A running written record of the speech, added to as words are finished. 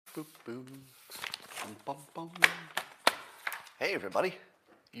boop, boop. Bum, bum, bum. Hey, everybody.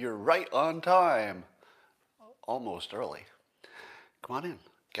 You're right on time. Almost early. Come on in.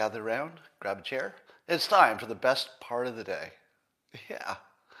 Gather around. Grab a chair. It's time for the best part of the day. Yeah.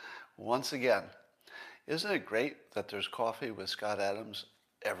 Once again. Isn't it great that there's coffee with Scott Adams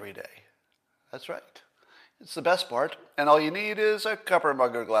every day? That's right. It's the best part, and all you need is a cup or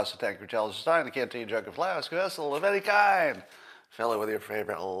mug or glass of tankard, chalice, stein, a canteen, jug, or flask, vessel of any kind. Fill it with your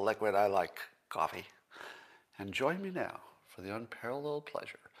favorite liquid. I like coffee. And join me now for the unparalleled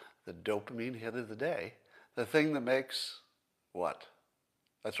pleasure, the dopamine hit of the day, the thing that makes what?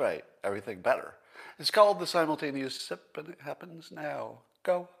 That's right, everything better. It's called the simultaneous sip, and it happens now.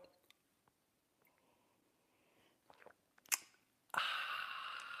 Go.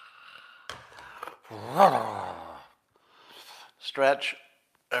 Stretch,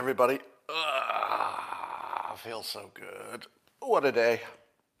 everybody. Feels so good. What a day.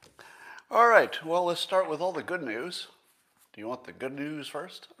 All right, well, let's start with all the good news. Do you want the good news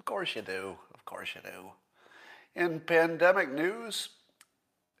first? Of course you do. Of course you do. In pandemic news,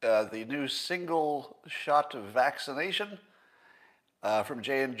 the new single shot of vaccination from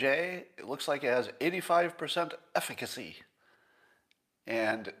J&J, it looks like it has 85% efficacy.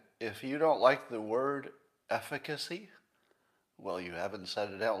 And if you don't like the word efficacy, well, you haven't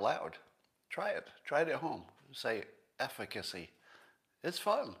said it out loud. Try it. Try it at home. Say efficacy. It's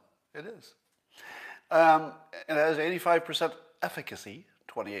fun. It is. It has 85% efficacy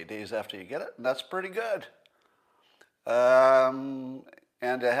 28 days after you get it, and that's pretty good. And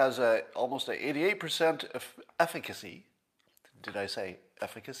it has almost an 88% efficacy. Did I say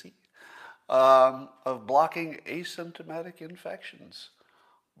efficacy? Of blocking asymptomatic infections.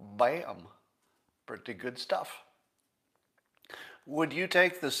 Bam. Pretty good stuff. Would you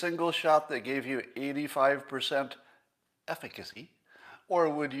take the single shot that gave you 85% efficacy, or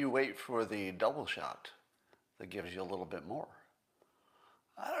would you wait for the double shot that gives you a little bit more?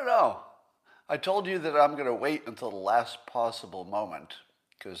 I don't know. I told you that I'm going to wait until the last possible moment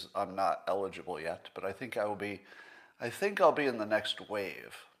because I'm not eligible yet, but I think I'll be in the next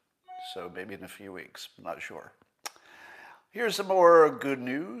wave. So maybe in a few weeks. I'm not sure. Here's some more good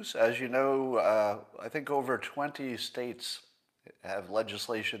news. As you know, I think over 20 states have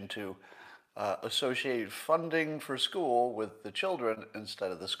legislation to associate funding for school with the children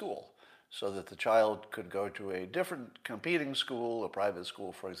instead of the school, so that the child could go to a different competing school, a private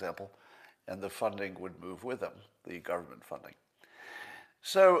school, for example, and the funding would move with them, the government funding.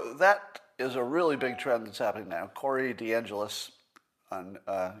 So that is a really big trend that's happening now. Corey DeAngelis,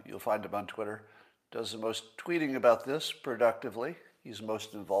 you'll find him on Twitter, does the most tweeting about this productively. He's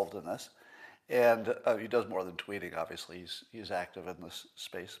most involved in this. And he does more than tweeting, obviously. He's active in this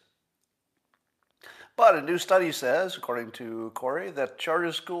space. But a new study says, according to Corey, that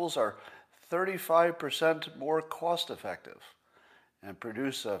charter schools are 35% more cost effective and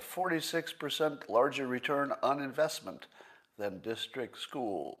produce a 46% larger return on investment than district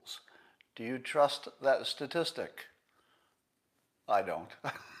schools. Do you trust that statistic? I don't.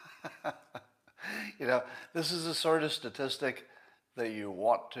 You know, this is the sort of statistic that you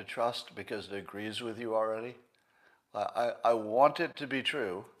want to trust because it agrees with you already. I want it to be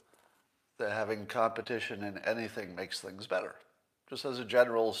true that having competition in anything makes things better, just as a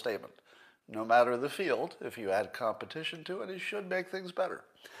general statement. No matter the field, if you add competition to it, it should make things better.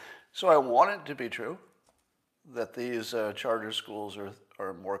 So I want it to be true that these charter schools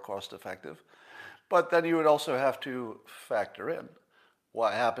are more cost effective, but then you would also have to factor in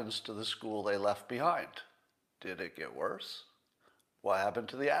what happens to the school they left behind. Did it get worse? What happened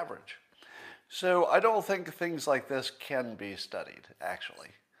to the average? So I don't think things like this can be studied, actually.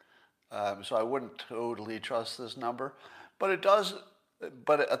 So I wouldn't totally trust this number, but it does.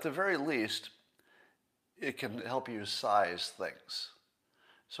 But at the very least, it can help you size things.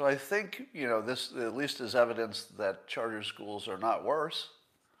 So I think this at least is evidence that charter schools are not worse.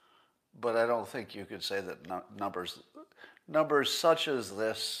 But I don't think you could say that numbers such as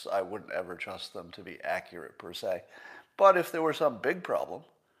this, I wouldn't ever trust them to be accurate per se. But if there were some big problem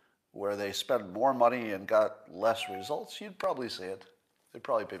where they spent more money and got less results, you'd probably see it. They'd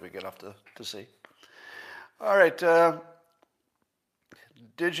probably be big enough to see. All right.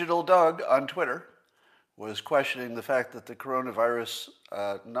 Digital Doug on Twitter was questioning the fact that the coronavirus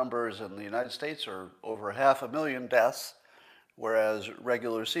numbers in the United States are over 500,000 deaths, whereas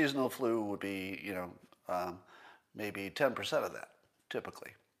regular seasonal flu would be, maybe 10% of that,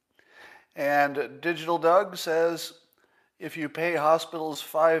 typically. And Digital Doug says, if you pay hospitals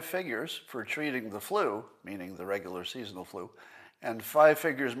 5 figures for treating the flu, meaning the regular seasonal flu, and 5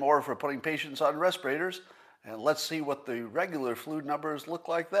 figures more for putting patients on respirators, And let's see what the regular flu numbers look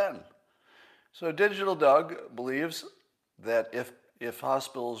like then. So Digital Doug believes that if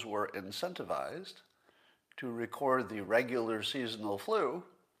hospitals were incentivized to record the regular seasonal flu,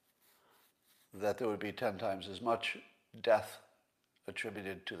 that there would be 10 times as much death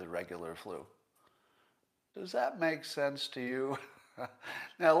attributed to the regular flu. Does that make sense to you?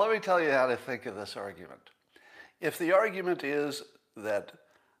 Now, let me tell you how to think of this argument. If the argument is that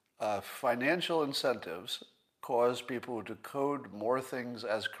financial incentives cause people to code more things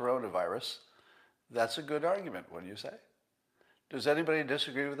as coronavirus, that's a good argument, wouldn't you say? Does anybody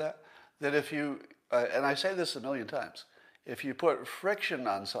disagree with that? That if you, and I say this a million times, if you put friction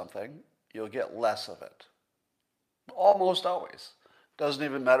on something, you'll get less of it. Almost always. Doesn't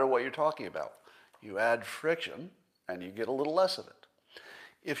even matter what you're talking about. You add friction and you get a little less of it.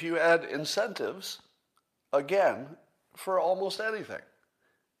 If you add incentives, again, for almost anything,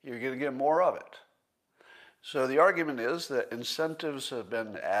 you're going to get more of it. So the argument is that incentives have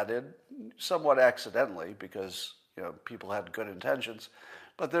been added somewhat accidentally because people had good intentions,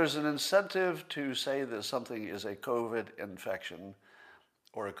 but there's an incentive to say that something is a COVID infection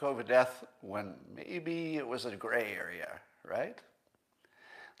or a COVID death when maybe it was a gray area, right?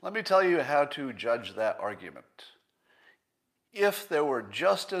 Let me tell you how to judge that argument. If there were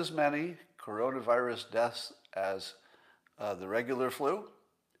just as many coronavirus deaths as the regular flu,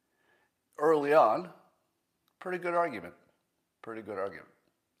 early on, pretty good argument. Pretty good argument.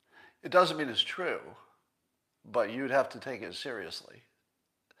 It doesn't mean it's true, but you'd have to take it seriously.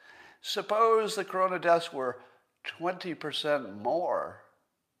 Suppose the corona deaths were 20% more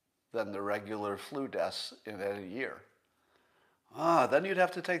than the regular flu deaths in any year. Then you'd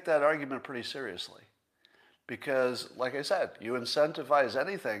have to take that argument pretty seriously. Because, like I said, you incentivize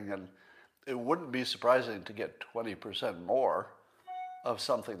anything, and it wouldn't be surprising to get 20% more of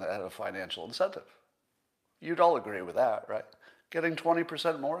something that had a financial incentive. You'd all agree with that, right? Getting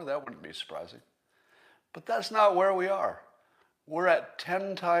 20% more, that wouldn't be surprising. But that's not where we are. We're at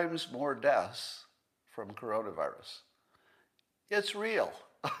 10 times more deaths from coronavirus. It's real.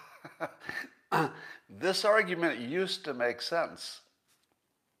 This argument used to make sense.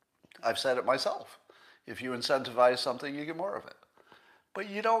 I've said it myself. If you incentivize something, you get more of it. But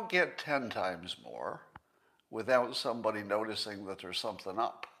you don't get 10 times more without somebody noticing that there's something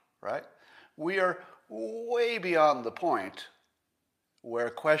up, right? We are way beyond the point where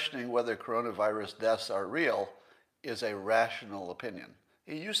questioning whether coronavirus deaths are real is a rational opinion.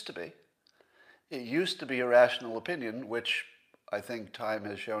 It used to be. It used to be a rational opinion, which I think time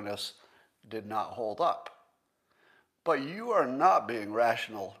has shown us did not hold up. But you are not being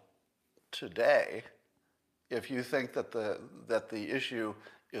rational today if you think that the issue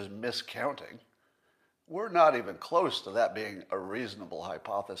is miscounting. We're not even close to that being a reasonable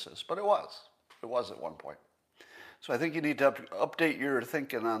hypothesis, but it was. It was at one point. So I think you need to update your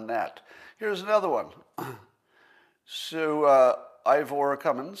thinking on that. Here's another one. So Ivor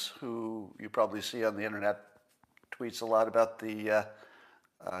Cummins, who you probably see on the internet, tweets a lot about the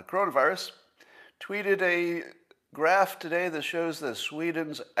coronavirus, tweeted a graph today that shows that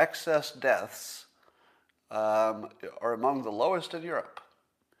Sweden's excess deaths are among the lowest in Europe.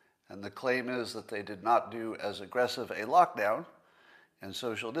 And the claim is that they did not do as aggressive a lockdown and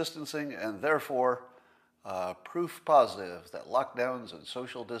social distancing, and therefore proof positive that lockdowns and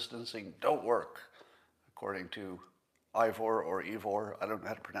social distancing don't work, according to Ivor or Ivor, I don't know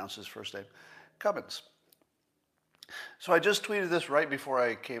how to pronounce his first name, Cummins. So I just tweeted this right before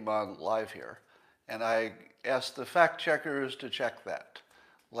I came on live here, and I asked the fact checkers to check that.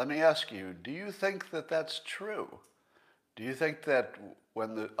 Let me ask you, do you think that that's true? Do you think that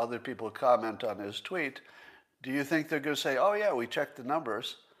when the other people comment on his tweet, do you think they're going to say, oh yeah, we checked the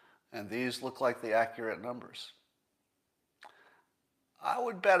numbers, and these look like the accurate numbers? I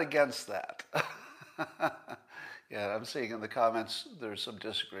would bet against that. Yeah, I'm seeing in the comments there's some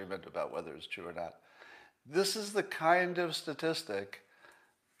disagreement about whether it's true or not. This is the kind of statistic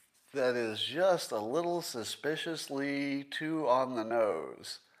that is just a little suspiciously too on the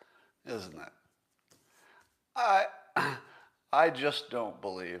nose, isn't it? I just don't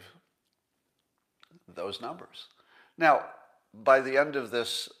believe those numbers. Now, by the end of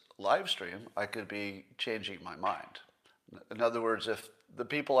this live stream, I could be changing my mind. In other words, if the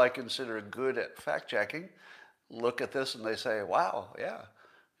people I consider good at fact-checking look at this and they say, wow, yeah,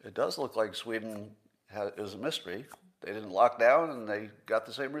 it does look like Sweden is a mystery. They didn't lock down and they got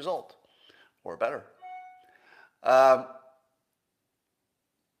the same result, or better. All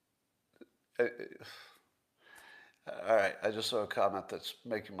right, I just saw a comment that's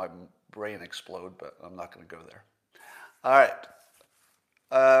making my brain explode, but I'm not going to go there. All right.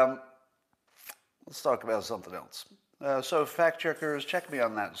 Let's talk about something else. So fact checkers, check me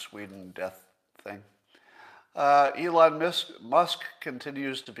on that Sweden death thing. Elon Musk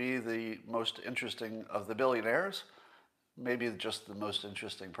continues to be the most interesting of the billionaires, maybe just the most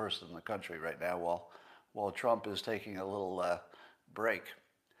interesting person in the country right now, while Trump is taking a little break.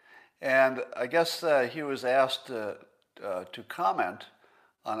 And I guess he was asked to comment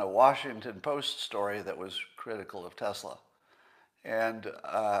on a Washington Post story that was critical of Tesla. And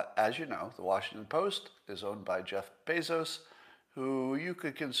as you know, the Washington Post is owned by Jeff Bezos, who you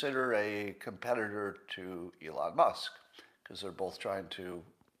could consider a competitor to Elon Musk, because they're both trying to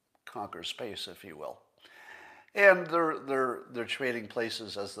conquer space, if you will. And they're trading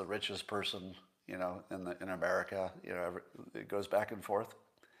places as the richest person, in America. It goes back and forth.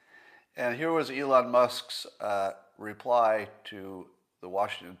 And here was Elon Musk's reply to the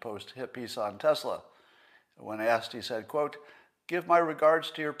Washington Post hit piece on Tesla. When asked, he said, quote, "Give my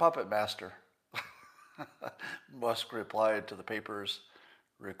regards to your puppet master." Musk replied to the paper's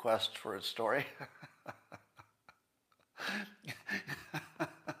request for its story.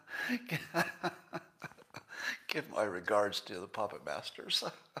 Give my regards to the puppet masters.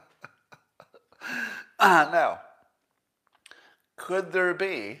 Now, could there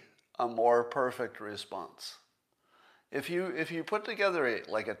be a more perfect response? If you put together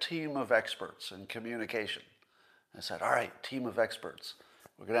a team of experts in communication and said, all right, team of experts,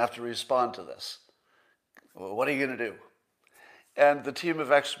 we're going to have to respond to this. Well, what are you going to do? And the team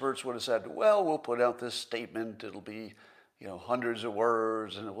of experts would have said, well, we'll put out this statement. It'll be, hundreds of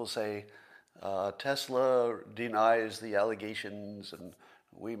words, and it will say, Tesla denies the allegations, and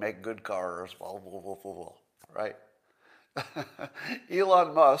we make good cars, blah, blah, blah, blah, blah, right?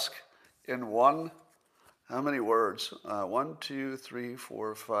 Elon Musk, in how many words? 1, 2, 3,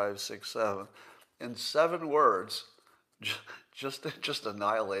 4, 5, 6, 7. In 7 words, just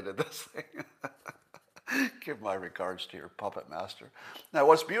annihilated this thing. Give my regards to your puppet master. Now,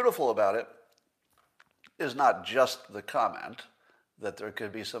 what's beautiful about it is not just the comment that there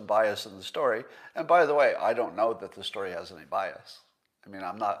could be some bias in the story. And by the way, I don't know that the story has any bias. I mean,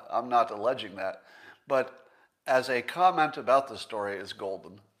 I'm not alleging that. But as a comment about the story, it's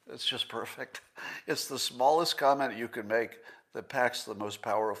golden. It's just perfect. It's the smallest comment you can make that packs the most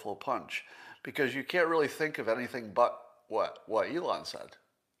powerful punch, because you can't really think of anything but what Elon said,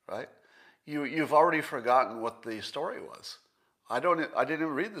 right? You've already forgotten what the story was. I didn't even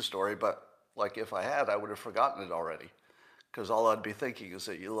read the story, but if I had, I would have forgotten it already, because all I'd be thinking is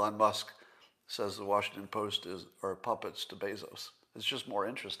that Elon Musk says the Washington Post are puppets to Bezos. It's just more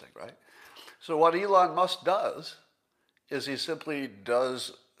interesting, right? So what Elon Musk does is he simply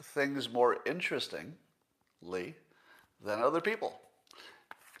does things more interestingly than other people.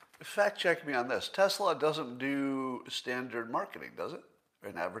 Fact check me on this. Tesla doesn't do standard marketing, does it?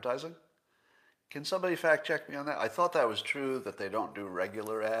 In advertising? Can somebody fact check me on that? I thought that was true, that they don't do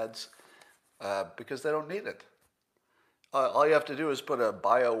regular ads because they don't need it. All you have to do is put a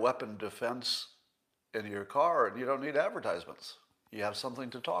bioweapon defense in your car and you don't need advertisements. You have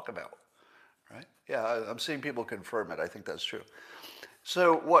something to talk about, right? Yeah, I'm seeing people confirm it. I think that's true.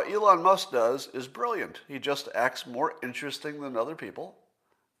 So what Elon Musk does is brilliant. He just acts more interesting than other people,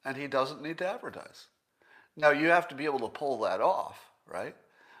 and he doesn't need to advertise. Now, you have to be able to pull that off, right?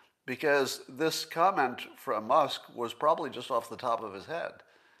 Because this comment from Musk was probably just off the top of his head.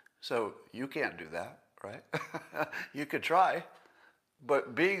 So you can't do that, right? You could try,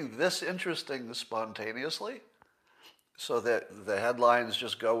 but being this interesting spontaneously, so that the headlines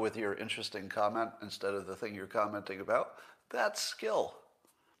just go with your interesting comment instead of the thing you're commenting about, that's skill.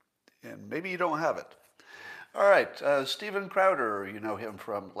 And maybe you don't have it. All right, Steven Crowder, you know him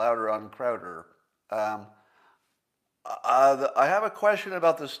from Louder on Crowder. I have a question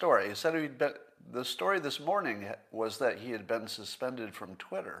about the story. He said the story this morning was that he had been suspended from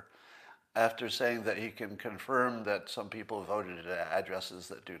Twitter after saying that he can confirm that some people voted at addresses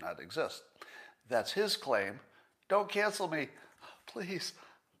that do not exist. That's his claim. Don't cancel me. Please,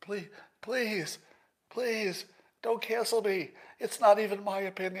 please, please, please, don't cancel me. It's not even my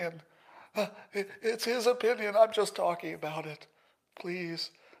opinion. It's his opinion. I'm just talking about it.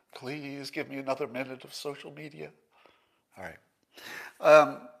 Please, please give me another minute of social media. All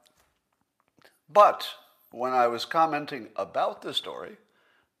right. But when I was commenting about the story,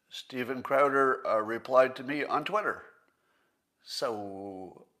 Steven Crowder replied to me on Twitter.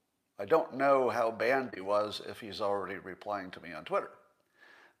 So I don't know how banned he was if he's already replying to me on Twitter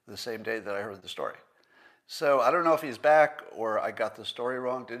the same day that I heard the story. So I don't know if he's back or I got the story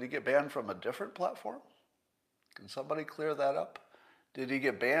wrong. Did he get banned from a different platform? Can somebody clear that up? Did he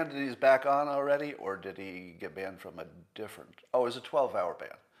get banned and he's back on already, or did he get banned from a different? Oh, it was a 12-hour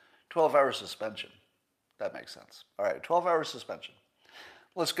ban, 12-hour suspension. That makes sense. All right, 12-hour suspension.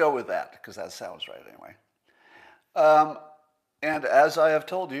 Let's go with that because that sounds right anyway. And as I have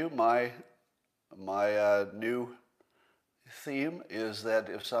told you, my new theme is that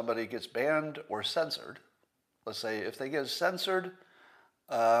if somebody gets banned or censored, let's say if they get censored,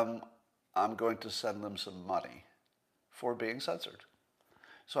 I'm going to send them some money for being censored.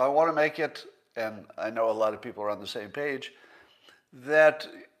 So I want to make it, and I know a lot of people are on the same page, that,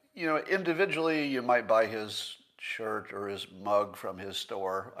 you know, individually you might buy his shirt or his mug from his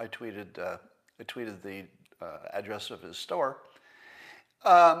store. I tweeted the address of his store.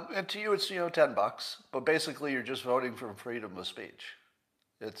 And to you, it's, you know, $10, but basically you're just voting for freedom of speech.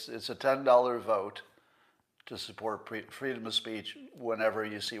 It's a $10 vote to support freedom of speech whenever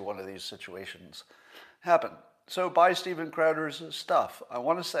you see one of these situations happen. So buy Steven Crowder's stuff. I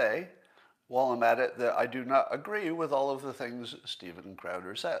want to say, while I'm at it, that I do not agree with all of the things Steven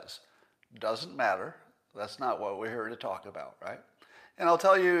Crowder says. Doesn't matter. That's not what we're here to talk about, right? And I'll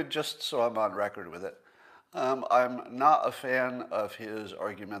tell you, just so I'm on record with it, I'm not a fan of his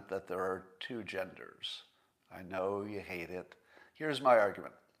argument that there are two genders. I know you hate it. Here's my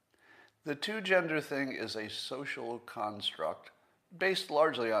argument. The two-gender thing is a social construct based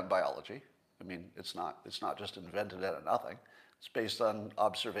largely on biology. I mean, it's not just invented out of nothing. It's based on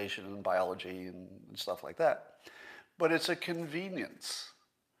observation and biology and stuff like that. But it's a convenience.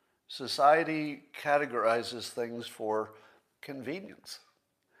 Society categorizes things for convenience.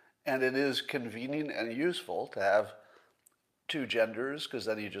 And it is convenient and useful to have two genders because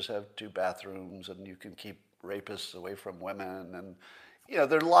then you just have two bathrooms and you can keep rapists away from women. And, you know,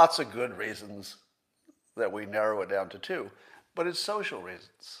 there are lots of good reasons that we narrow it down to two, but it's social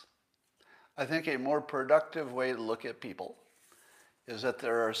reasons. I think a more productive way to look at people is that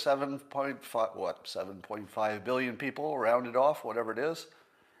there are 7.5 billion people, rounded off, whatever it is,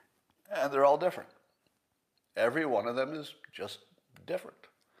 and they're all different. Every one of them is just different.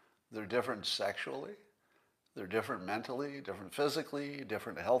 They're different sexually, they're different mentally, different physically,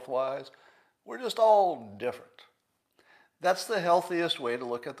 different health-wise. We're just all different. That's the healthiest way to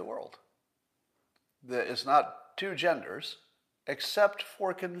look at the world. It's not two genders, except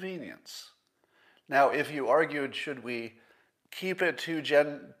for convenience. Now, if you argued, should we keep it two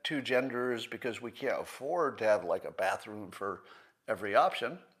genders because we can't afford to have like a bathroom for every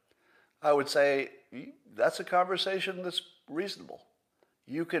option, I would say that's a conversation that's reasonable.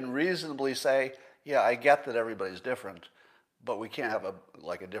 You can reasonably say, yeah, I get that everybody's different, but we can't have a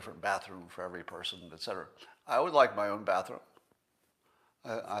different bathroom for every person, etc. I would like my own bathroom.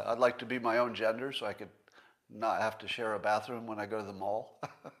 I'd like to be my own gender so I could not have to share a bathroom when I go to the mall.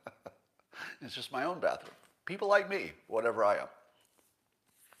 It's just my own bathroom. People like me, whatever I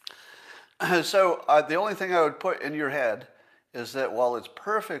am. So the only thing I would put in your head is that while it's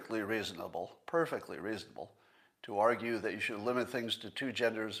perfectly reasonable to argue that you should limit things to two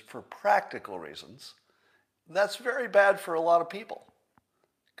genders for practical reasons, that's very bad for a lot of people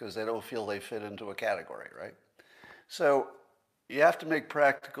because they don't feel they fit into a category, right? So you have to make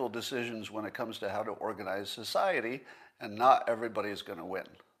practical decisions when it comes to how to organize society, and not everybody's going to win.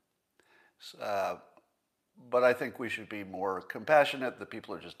 But I think we should be more compassionate that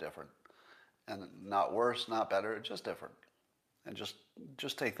people are just different. And not worse, not better, just different. And just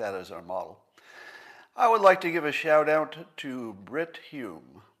take that as our model. I would like to give a shout out to Brit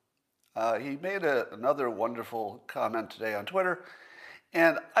Hume. He made another wonderful comment today on Twitter,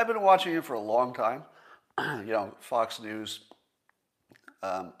 and I've been watching him for a long time. You know, Fox News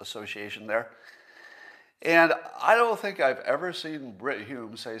association there. And I don't think I've ever seen Brit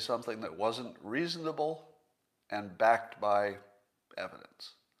Hume say something that wasn't reasonable and backed by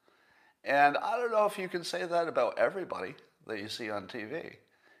evidence. And I don't know if you can say that about everybody that you see on TV.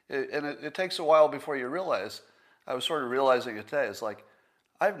 It takes a while before you realize. I was sort of realizing it today. It's like,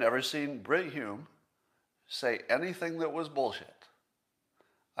 I've never seen Brit Hume say anything that was bullshit.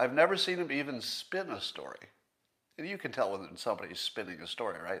 I've never seen him even spin a story. And you can tell when somebody's spinning a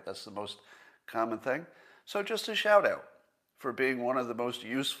story, right? That's the most common thing. So just a shout out for being one of the most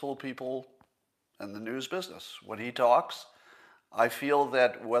useful people in the news business. When he talks, I feel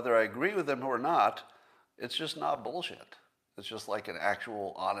that whether I agree with him or not, it's just not bullshit. It's just like an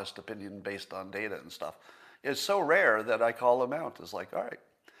actual honest opinion based on data and stuff. It's so rare that I call him out. It's like, all right,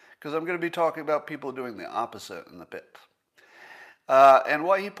 because I'm going to be talking about people doing the opposite in a bit. And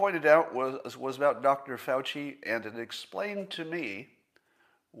what he pointed out was about Dr. Fauci, and it explained to me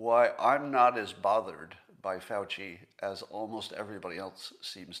why I'm not as bothered by Fauci as almost everybody else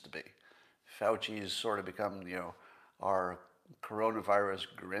seems to be. Fauci's sort of become, you know, our coronavirus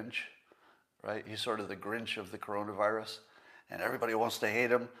Grinch, right? He's sort of the Grinch of the coronavirus, and everybody wants to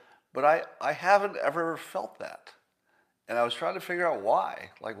hate him, But I haven't ever felt that. And I was trying to figure out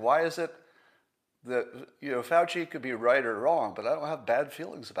why. Like, why is it that, Fauci could be right or wrong, but I don't have bad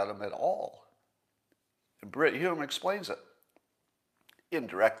feelings about him at all. And Brit Hume explains it.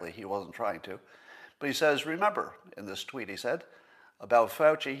 Indirectly, he wasn't trying to. But he says, remember, in this tweet he said, about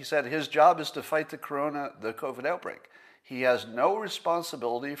Fauci, he said, his job is to fight the COVID outbreak. He has no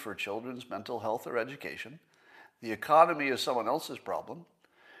responsibility for children's mental health or education. The economy is someone else's problem.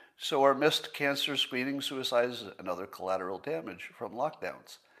 So are missed cancer screening, suicides, and other collateral damage from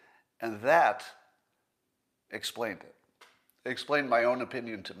lockdowns. And that explained it. It explained my own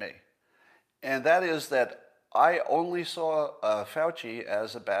opinion to me. And that is that I only saw Fauci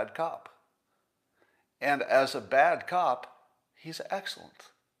as a bad cop. And as a bad cop, he's excellent.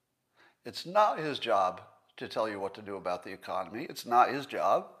 It's not his job to tell you what to do about the economy. It's not his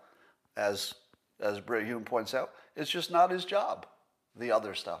job, as Brit Hume points out. It's just not his job, the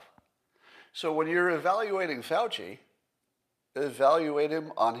other stuff. So when you're evaluating Fauci, evaluate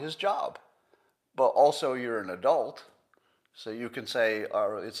him on his job. But also you're an adult, so you can say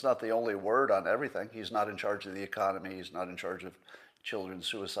it's not the only word on everything. He's not in charge of the economy. He's not in charge of children's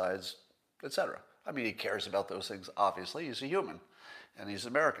suicides, etc. I mean, he cares about those things, obviously. He's a human, and he's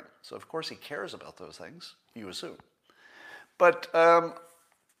American. So, of course, he cares about those things, you assume. But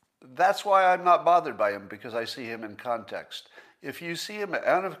that's why I'm not bothered by him, because I see him in context. If you see him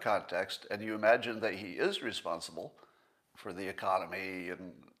out of context and you imagine that he is responsible for the economy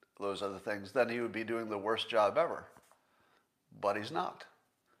and those other things, then he would be doing the worst job ever. But he's not.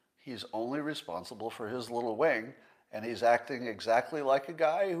 He's only responsible for his little wing, and he's acting exactly like a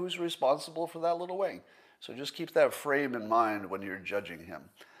guy who's responsible for that little wing. So just keep that frame in mind when you're judging him.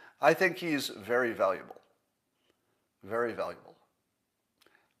 I think he's very valuable. Very valuable.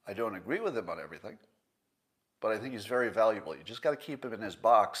 I don't agree with him on everything, but I think he's very valuable. You just got to keep him in his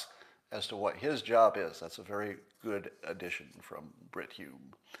box as to what his job is. That's a very good addition from Brit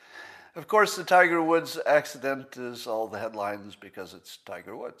Hume. Of course, the Tiger Woods accident is all the headlines because it's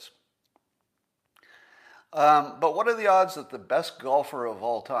Tiger Woods. But what are the odds that the best golfer of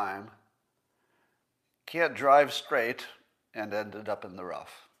all time can't drive straight and ended up in the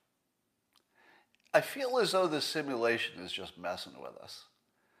rough? I feel as though the simulation is just messing with us.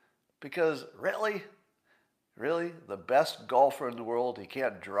 Because really, the best golfer in the world, he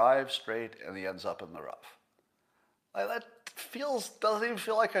can't drive straight and he ends up in the rough. That doesn't even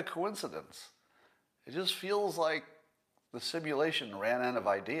feel like a coincidence. It just feels like the simulation ran out of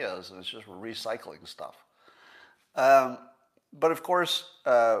ideas and it's just recycling stuff. But of course,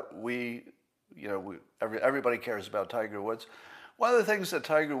 everybody cares about Tiger Woods. One of the things that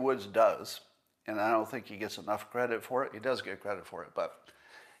Tiger Woods does, and I don't think he gets enough credit for it, he does get credit for it, but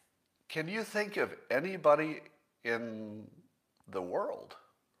can you think of anybody in the world,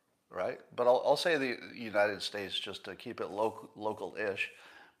 right? But I'll say the United States just to keep it local-ish,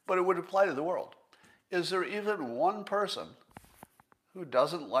 but it would apply to the world. Is there even one person who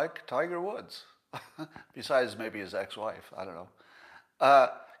doesn't like Tiger Woods? Besides maybe his ex-wife, I don't know.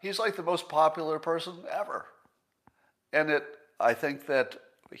 He's like the most popular person ever. And I think that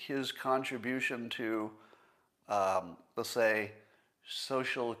his contribution to, let's say,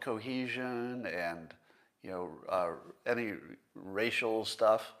 social cohesion and any racial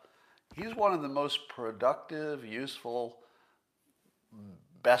stuff, he's one of the most productive, useful,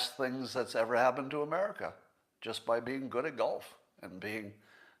 best things that's ever happened to America, just by being good at golf and being,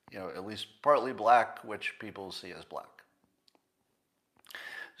 at least partly black, which people see as black.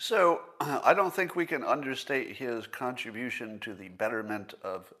 So I don't think we can understate his contribution to the betterment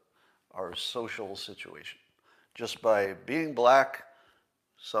of our social situation, just by being black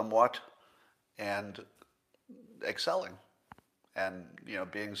somewhat and excelling and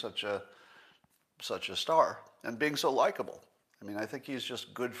being such a star and being so likable. I mean, I think he's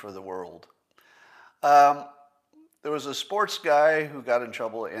just good for the world. There was a sports guy who got in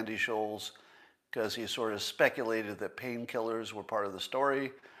trouble, Andy Scholes, because he sort of speculated that painkillers were part of the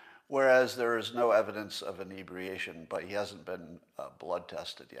story, whereas there is no evidence of inebriation, but he hasn't been blood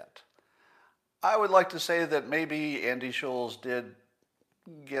tested yet. I would like to say that maybe Andy Scholes did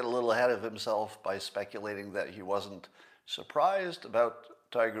get a little ahead of himself by speculating that he wasn't surprised about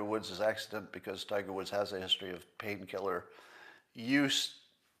Tiger Woods' accident because Tiger Woods has a history of painkiller use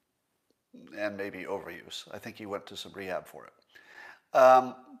and maybe overuse. I think he went to some rehab for it.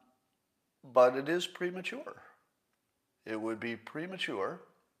 But it is premature. It would be premature.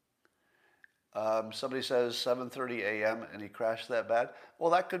 Somebody says 7:30 a.m. and he crashed that bad.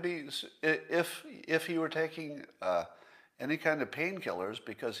 Well, that could be if he were taking any kind of painkillers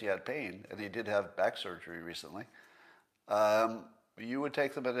because he had pain, and he did have back surgery recently. You would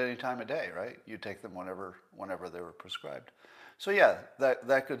take them at any time of day, right? You take them whenever they were prescribed. So yeah,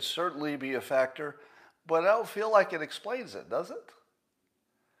 that could certainly be a factor, but I don't feel like it explains it, does it?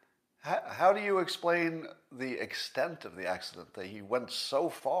 How do you explain the extent of the accident, that he went so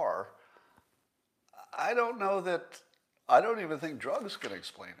far? I don't know that, I don't even think drugs can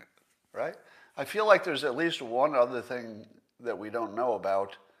explain it, right? I feel like there's at least one other thing that we don't know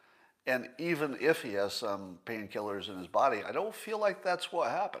about. And even if he has some painkillers in his body, I don't feel like that's what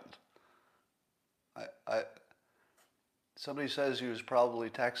happened. I somebody says he was probably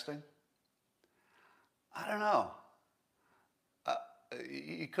texting. I don't know.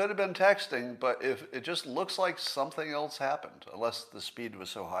 He could have been texting, but if it just looks like something else happened, unless the speed was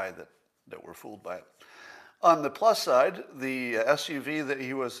so high that we're fooled by it. On the plus side, the SUV that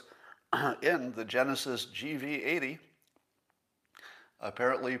he was in, the Genesis GV80,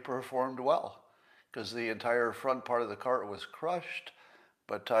 apparently performed well, because the entire front part of the car was crushed,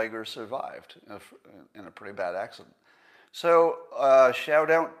 but Tiger survived in a pretty bad accident. So shout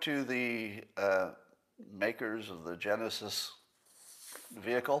out to the makers of the Genesis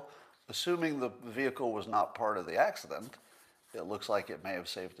vehicle. Assuming the vehicle was not part of the accident, it looks like it may have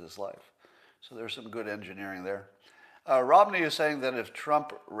saved his life. So there's some good engineering there. Romney is saying that if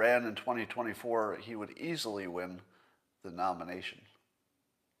Trump ran in 2024, he would easily win the nomination.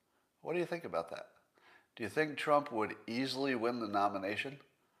 What do you think about that? Do you think Trump would easily win the nomination?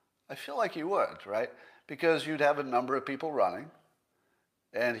 I feel like he would, right? Because you'd have a number of people running,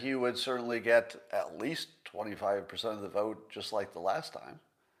 and he would certainly get at least 25% of the vote, just like the last time.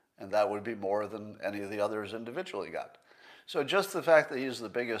 And that would be more than any of the others individually got. So just the fact that he's the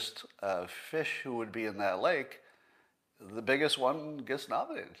biggest fish who would be in that lake, the biggest one gets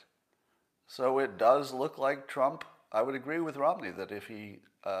nominated. So it does look like Trump. I would agree with Romney that if he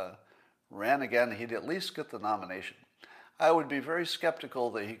ran again, he'd at least get the nomination. I would be very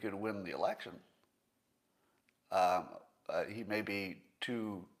skeptical that he could win the election. He may be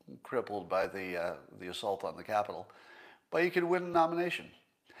too crippled by the assault on the Capitol, but he could win the nomination.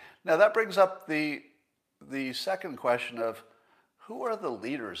 Now that brings up the second question of who are the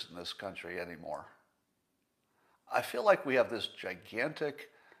leaders in this country anymore? I feel like we have this gigantic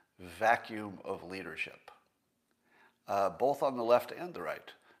vacuum of leadership, both on the left and the right.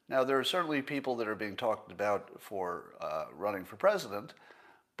 Now, there are certainly people that are being talked about for running for president,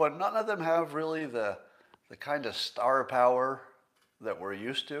 but none of them have really the kind of star power that we're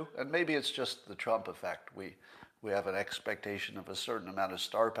used to. And maybe it's just the Trump effect. We have an expectation of a certain amount of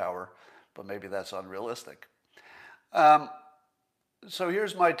star power, but maybe that's unrealistic. So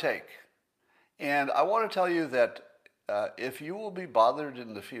here's my take. And I want to tell you that if you will be bothered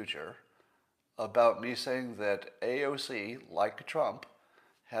in the future about me saying that AOC, like Trump,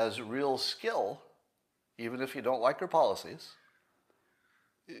 has real skill, even if you don't like her policies,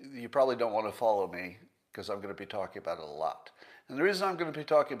 you probably don't want to follow me because I'm going to be talking about it a lot. And the reason I'm going to be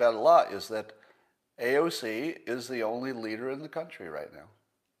talking about it a lot is that AOC is the only leader in the country right now.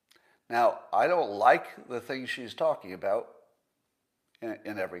 Now, I don't like the things she's talking about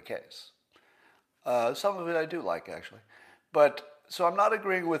in every case. Some of it I do like, actually. So I'm not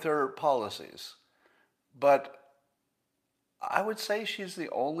agreeing with her policies. But I would say she's the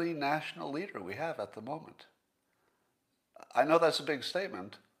only national leader we have at the moment. I know that's a big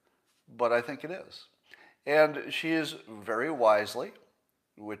statement, but I think it is. And she is very wisely,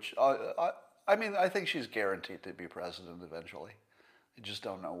 which, I think she's guaranteed to be president eventually. I just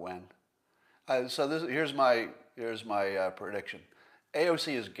don't know when. Here's my prediction.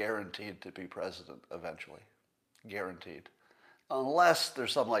 AOC is guaranteed to be president eventually. Guaranteed. Unless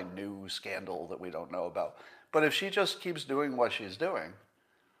there's some new scandal that we don't know about. But if she just keeps doing what she's doing,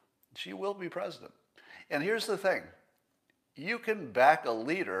 she will be president. And here's the thing. You can back a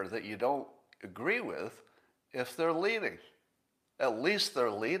leader that you don't agree with if they're leading. At least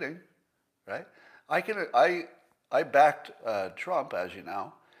they're leading, right? I backed Trump, as you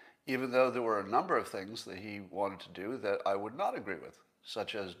know, even though there were a number of things that he wanted to do that I would not agree with,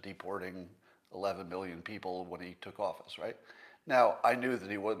 such as deporting 11 million people when he took office, right? Now, I knew that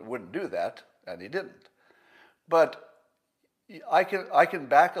he wouldn't do that, and he didn't. But I can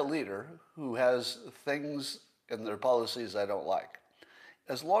back a leader who has things in their policies I don't like,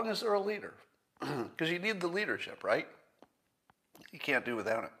 as long as they're a leader. Because you need the leadership, right? You can't do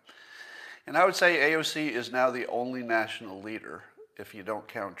without it. And I would say AOC is now the only national leader, if you don't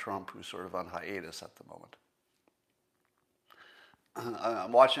count Trump, who's sort of on hiatus at the moment.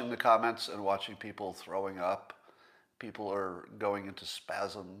 I'm watching the comments and watching people throwing up. People are going into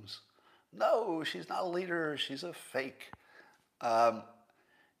spasms. No, she's not a leader. She's a fake. Calling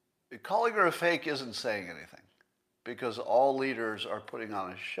her a fake isn't saying anything. because all leaders are putting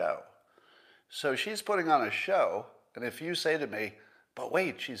on a show. So she's putting on a show, and if you say to me, but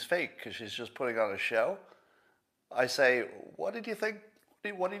wait, she's fake because she's just putting on a show, I say, what did you think?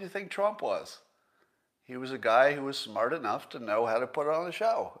 What did you think Trump was? He was a guy who was smart enough to know how to put on a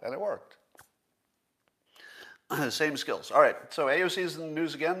show, and it worked. Same skills. All right, so AOC is in the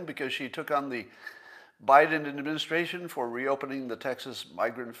news again because she took on the Biden administration for reopening the Texas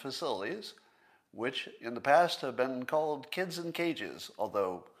migrant facilities, which in the past have been called kids in cages,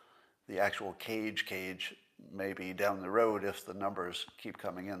 although the actual cage may be down the road if the numbers keep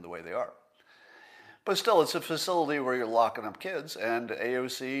coming in the way they are. But still, it's a facility where you're locking up kids, and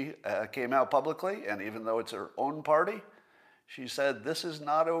AOC came out publicly, and even though it's her own party, she said this is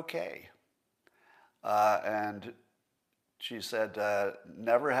not okay. And she said,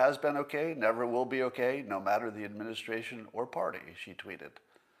 never has been okay, never will be okay, no matter the administration or party, she tweeted.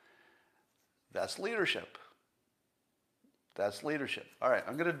 That's leadership. That's leadership. All right,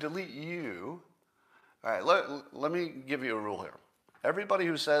 I'm going to delete you. All right, let me give you a rule here. Everybody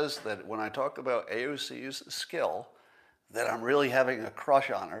who says that when I talk about AOC's skill, that I'm really having a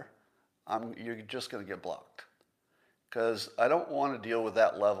crush on her, you're just going to get blocked. Because I don't want to deal with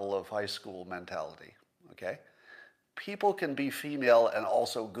that level of high school mentality, okay? People can be female and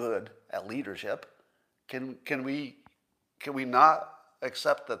also good at leadership. Can we not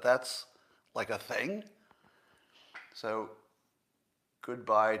accept that that's like a thing? So,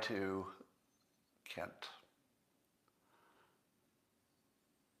 goodbye to Kent.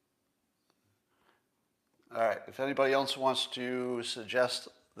 All right, if anybody else wants to suggest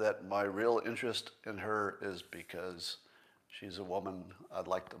that my real interest in her is because she's a woman, I'd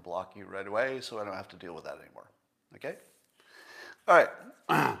like to block you right away so I don't have to deal with that anymore. Okay? All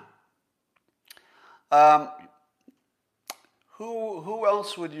right. Who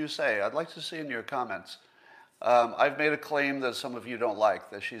else would you say? I'd like to see in your comments. I've made a claim that some of you don't like,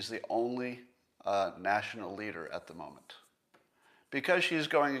 that she's the only national leader at the moment because she's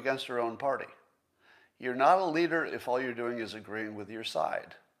going against her own party. You're not a leader if all you're doing is agreeing with your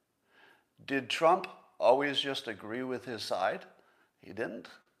side. Did Trump always just agree with his side? He didn't.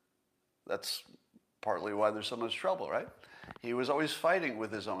 That's partly why there's so much trouble, right? He was always fighting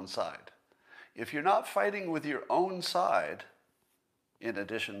with his own side. If you're not fighting with your own side, in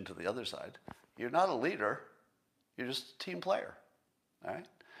addition to the other side, you're not a leader, you're just a team player, all right?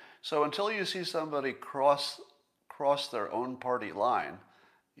 So until you see somebody cross their own party line,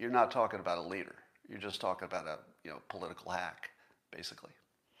 you're not talking about a leader. You're just talking about a political hack, basically.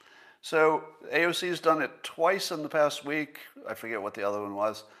 So AOC's done it twice in the past week. I forget what the other one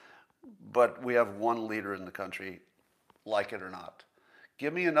was. But we have one leader in the country, like it or not.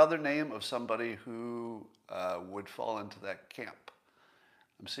 Give me another name of somebody who would fall into that camp.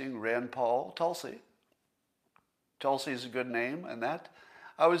 I'm seeing Rand Paul, Tulsi. Tulsi's a good name, and that.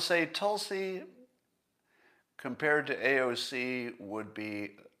 I would say Tulsi, compared to AOC, would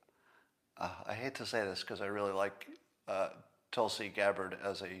be... I hate to say this because I really like Tulsi Gabbard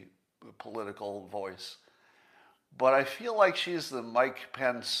as a political voice. But I feel like she's the Mike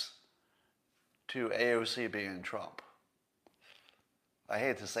Pence to AOC being Trump. I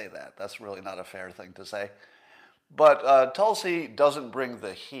hate to say that. That's really not a fair thing to say. But Tulsi doesn't bring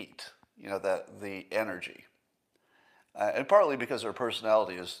the heat, the energy. And partly because her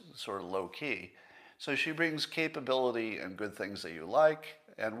personality is sort of low-key. So she brings capability and good things that you like,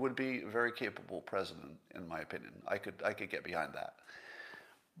 and would be a very capable president, in my opinion. I could get behind that.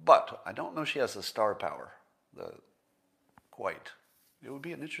 But I don't know she has the star power, quite. It would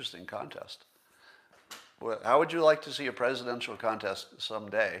be an interesting contest. How would you like to see a presidential contest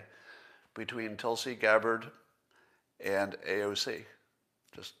someday between Tulsi Gabbard and AOC?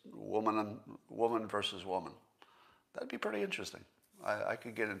 Just woman versus woman. That'd be pretty interesting. I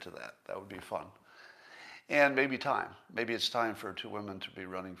could get into that. That would be fun. And maybe time. Maybe it's time for two women to be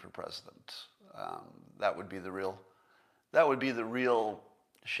running for president. That would be the real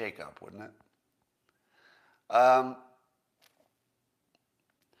shakeup, wouldn't it?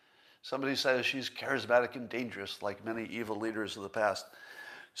 Somebody says she's charismatic and dangerous, like many evil leaders of the past.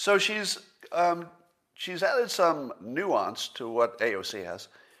 So she's added some nuance to what AOC has,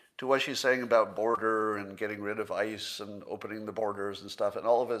 to what she's saying about border and getting rid of ICE and opening the borders and stuff, and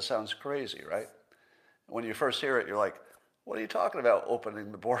all of it sounds crazy, right? When you first hear it, you're like, what are you talking about,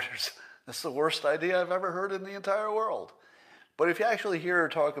 opening the borders? That's the worst idea I've ever heard in the entire world. But if you actually hear her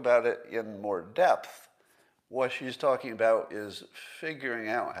talk about it in more depth, what she's talking about is figuring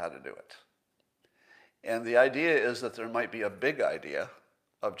out how to do it. And the idea is that there might be a big idea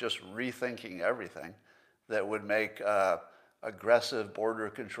of just rethinking everything that would make aggressive border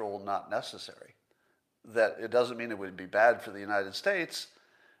control not necessary. that it doesn't mean it would be bad for the United States,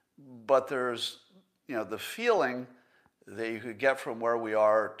 but there's, the feeling that you could get from where we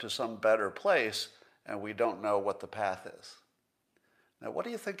are to some better place, and we don't know what the path is. Now, what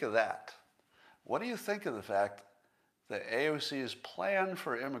do you think of that? What do you think of the fact that AOC's plan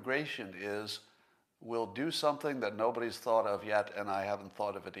for immigration is we'll do something that nobody's thought of yet, and I haven't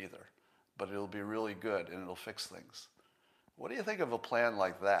thought of it either, but it'll be really good and it'll fix things? What do you think of a plan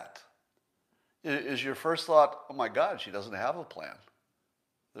like that? Is your first thought, oh my God, she doesn't have a plan?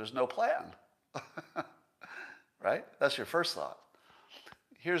 There's no plan. Right? That's your first thought.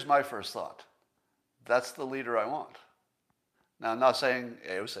 Here's my first thought. That's the leader I want. Now, I'm not saying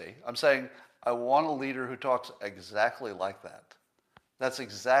AOC. I'm saying I want a leader who talks exactly like that. That's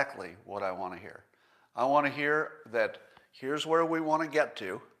exactly what I want to hear. I want to hear that here's where we want to get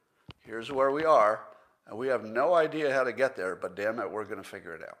to, here's where we are, and we have no idea how to get there, but damn it, we're going to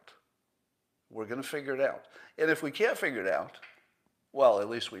figure it out. We're going to figure it out. And if we can't figure it out, well, at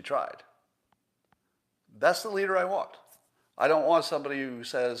least we tried. That's the leader I want. I don't want somebody who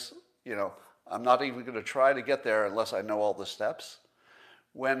says, I'm not even going to try to get there unless I know all the steps.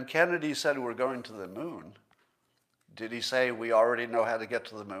 When Kennedy said we're going to the moon, did he say we already know how to get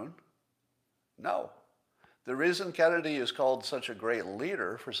to the moon? No. The reason Kennedy is called such a great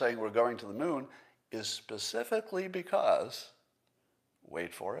leader for saying we're going to the moon is specifically because,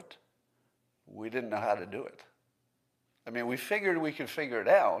 wait for it, we didn't know how to do it. I mean, we figured we could figure it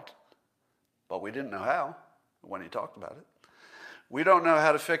out, but we didn't know how when he talked about it. We don't know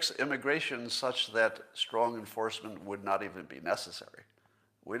how to fix immigration such that strong enforcement would not even be necessary.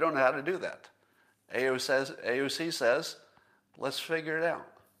 We don't know how to do that. AOC says, let's figure it out.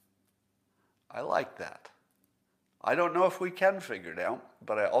 I like that. I don't know if we can figure it out,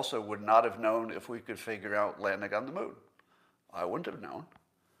 but I also would not have known if we could figure out landing on the moon. I wouldn't have known.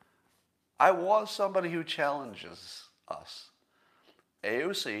 I want somebody who challenges us.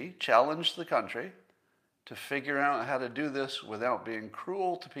 AOC challenged the country to figure out how to do this without being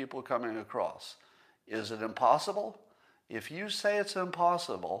cruel to people coming across. Is it impossible? If you say it's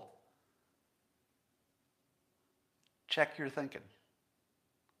impossible, check your thinking.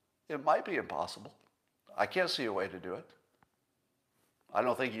 It might be impossible. I can't see a way to do it. I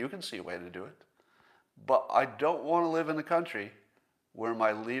don't think you can see a way to do it. But I don't want to live in a country where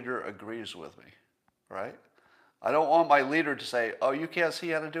my leader agrees with me, right? I don't want my leader to say, oh, you can't see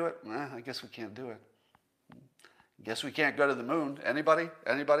how to do it? I guess we can't do it. Guess we can't go to the moon. Anybody?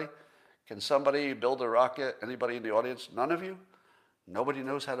 Anybody? Can somebody build a rocket? Anybody in the audience? None of you? Nobody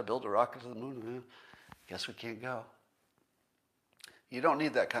knows how to build a rocket to the moon? Guess we can't go. You don't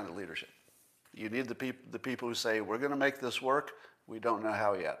need that kind of leadership. You need the people who say, we're going to make this work. We don't know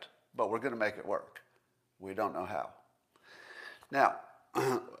how yet, but we're going to make it work. We don't know how. Now,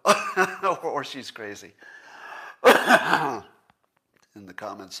 or she's crazy. In the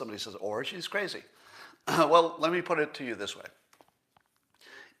comments, somebody says, or she's crazy. Well, let me put it to you this way.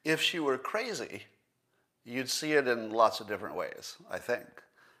 If she were crazy, you'd see it in lots of different ways, I think.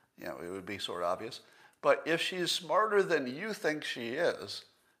 It would be sort of obvious. But if she's smarter than you think she is,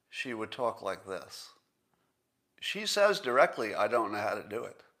 she would talk like this. She says directly, I don't know how to do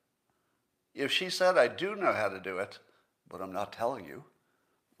it. If she said, I do know how to do it, but I'm not telling you,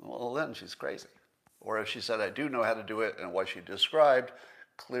 well, then she's crazy. Or if she said, I do know how to do it, and what she described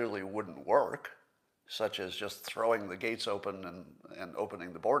clearly wouldn't work, such as just throwing the gates open and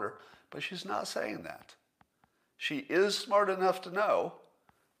opening the border, but she's not saying that. She is smart enough to know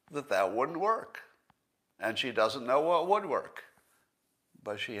that that wouldn't work. And she doesn't know what would work.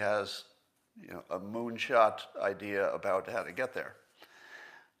 But she has a moonshot idea about how to get there.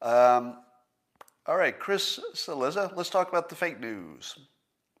 All right, Chris Cillizza, let's talk about the fake news.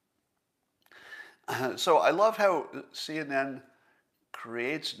 So I love how CNN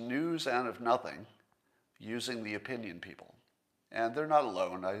creates news out of nothing using the opinion people. And they're not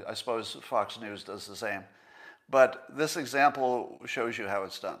alone. I suppose Fox News does the same. But this example shows you how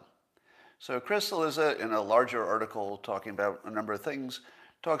it's done. So Chris Cillizza, in a larger article talking about a number of things,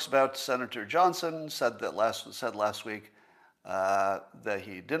 talks about Senator Johnson said last week that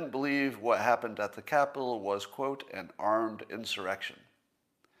he didn't believe what happened at the Capitol was, quote, an armed insurrection.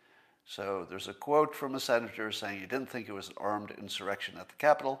 So there's a quote from a senator saying he didn't think it was an armed insurrection at the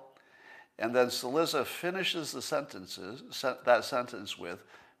Capitol. And then Cillizza finishes that sentence with,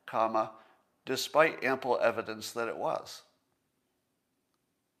 comma, despite ample evidence that it was.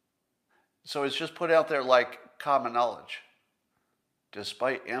 So it's just put out there like common knowledge,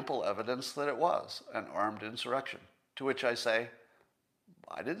 despite ample evidence that it was an armed insurrection. To which I say,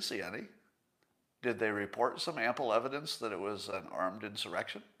 I didn't see any. Did they report some ample evidence that it was an armed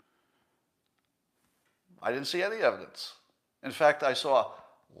insurrection? I didn't see any evidence. In fact, I saw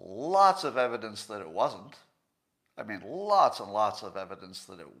lots of evidence that it wasn't. I mean, lots and lots of evidence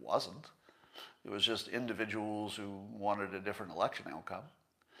that it wasn't. It was just individuals who wanted a different election outcome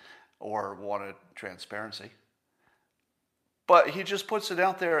or wanted transparency. But he just puts it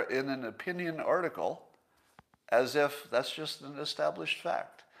out there in an opinion article as if that's just an established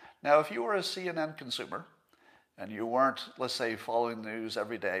fact. Now, if you were a CNN consumer and you weren't, let's say, following the news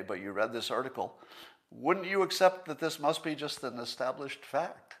every day, but you read this article, wouldn't you accept that this must be just an established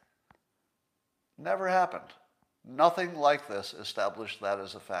fact? Never happened. Nothing like this established that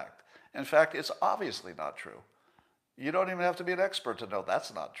as a fact. In fact, it's obviously not true. You don't even have to be an expert to know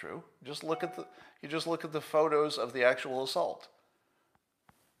that's not true. You just look at the photos of the actual assault.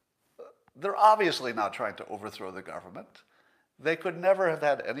 They're obviously not trying to overthrow the government. They could never have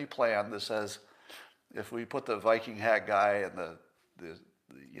had any plan that says, if we put the Viking hat guy and the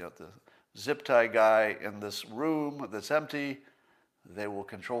zip tie guy in this room that's empty, they will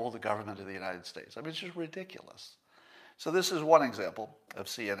control the government of the United States. I mean, it's just ridiculous. So this is one example of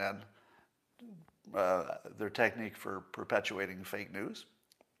CNN, their technique for perpetuating fake news.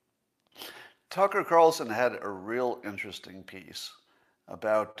 Tucker Carlson had a real interesting piece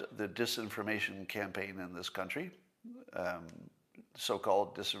about the disinformation campaign in this country,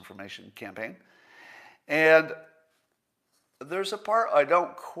 so-called disinformation campaign. And there's a part I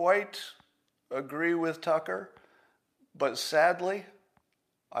don't quite agree with Tucker, but sadly,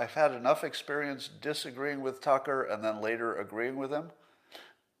 I've had enough experience disagreeing with Tucker and then later agreeing with him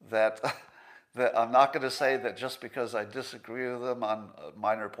that I'm not going to say that just because I disagree with him on a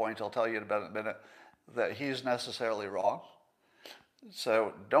minor point, I'll tell you about it in a minute, that he's necessarily wrong.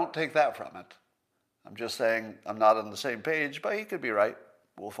 So don't take that from it. I'm just saying I'm not on the same page, but he could be right.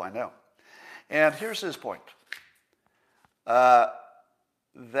 We'll find out. And here's his point.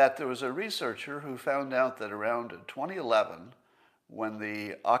 That there was a researcher who found out that around 2011, when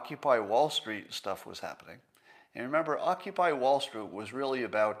the Occupy Wall Street stuff was happening, and remember, Occupy Wall Street was really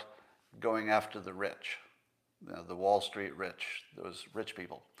about going after the rich, the Wall Street rich, those rich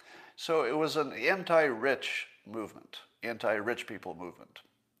people. So it was an anti-rich movement, anti-rich people movement.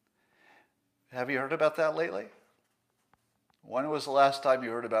 Have you heard about that lately? When was the last time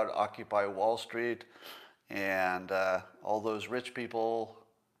you heard about Occupy Wall Street and all those rich people?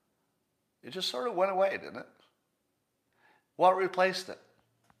 It just sort of went away, didn't it? What replaced it?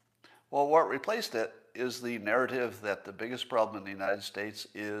 Well, what replaced it is the narrative that the biggest problem in the United States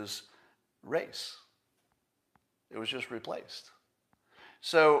is race. It was just replaced.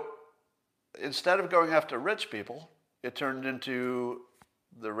 So instead of going after rich people, it turned into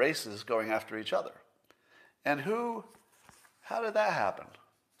the races going after each other. And how did that happen?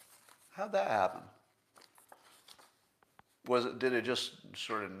 How'd that happen? Did it just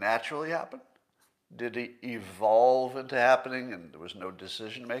sort of naturally happen? Did it evolve into happening and there was no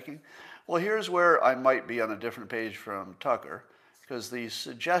decision making? Well, here's where I might be on a different page from Tucker, because the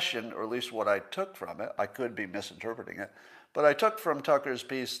suggestion, or at least what I took from it, I could be misinterpreting it, but I took from Tucker's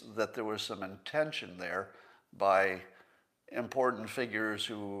piece that there was some intention there by important figures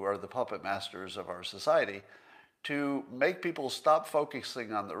who are the puppet masters of our society to make people stop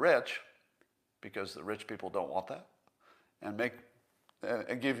focusing on the rich, because the rich people don't want that,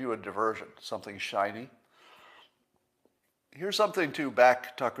 and give you a diversion, something shiny. Here's something to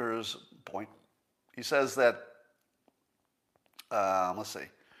back Tucker's point. He says that,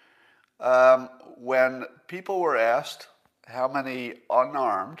 when people were asked how many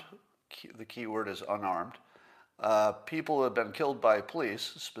unarmed, the key word is unarmed, people have been killed by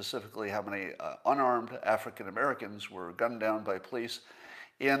police, specifically how many unarmed African Americans were gunned down by police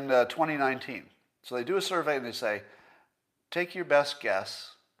in 2019. So they do a survey and they say, take your best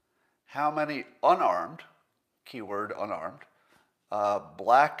guess, how many unarmed, keyword unarmed,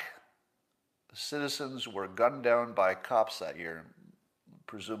 black citizens were gunned down by cops that year,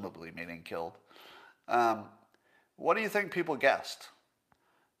 presumably meaning killed. What do you think people guessed?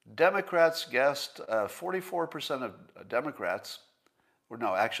 Democrats guessed 44% of Democrats, or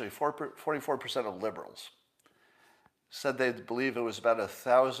no, actually 44% of liberals said they believe it was about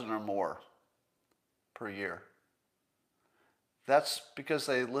 1,000 or more per year. That's because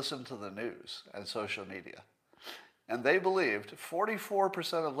they listened to the news and social media. And they believed,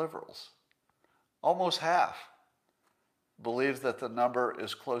 44% of liberals, almost half, believe that the number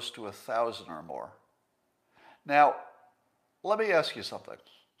is close to 1,000 or more. Now, let me ask you something.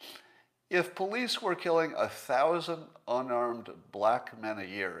 If police were killing 1,000 unarmed black men a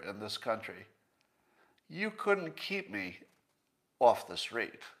year in this country, you couldn't keep me off the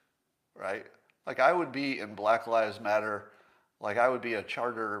street, right? Like I would be in Black Lives Matter, like I would be a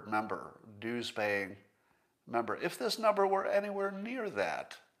charter member, dues paying, Remember, if this number were anywhere near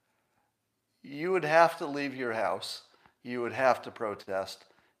that, you would have to leave your house, you would have to protest,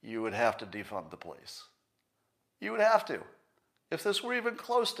 you would have to defund the police. You would have to, if this were even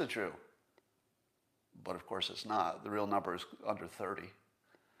close to true. But of course it's not. The real number is under 30.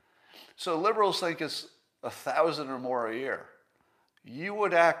 So liberals think it's 1,000 or more a year. You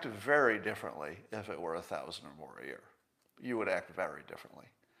would act very differently if it were 1,000 or more a year. You would act very differently,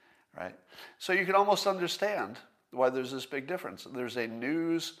 right? So you can almost understand why there's this big difference. There's a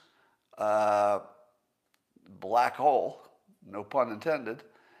news black hole, no pun intended,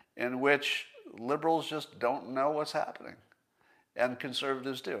 in which liberals just don't know what's happening, and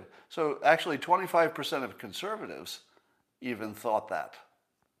conservatives do. So actually 25% of conservatives even thought that.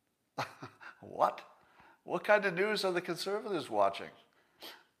 What? What kind of news are the conservatives watching?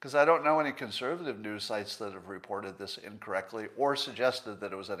 Because I don't know any conservative news sites that have reported this incorrectly or suggested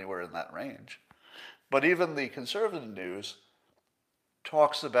that it was anywhere in that range. But even the conservative news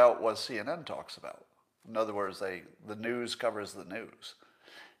talks about what CNN talks about. In other words, the news covers the news.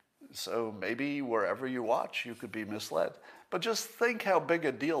 So maybe wherever you watch, you could be misled. But just think how big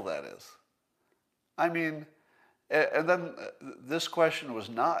a deal that is. I mean, and then this question was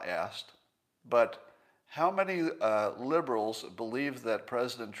not asked, but how many liberals believe that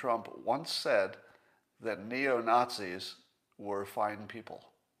President Trump once said that neo-Nazis were fine people?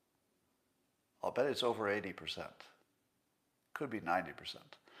 I'll bet it's over 80%. Could be 90%.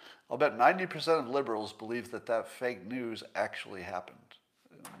 I'll bet 90% of liberals believe that that fake news actually happened.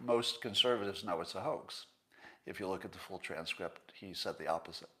 Most conservatives know it's a hoax. If you look at the full transcript, he said the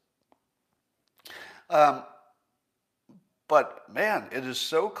opposite. But man, it is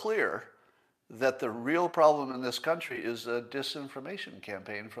so clear that the real problem in this country is a disinformation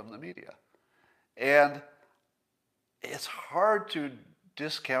campaign from the media. And it's hard to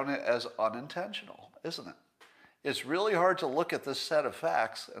discount it as unintentional, isn't it? It's really hard to look at this set of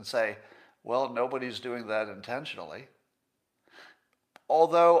facts and say, well, nobody's doing that intentionally.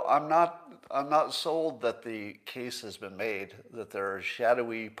 Although I'm not sold that the case has been made that there are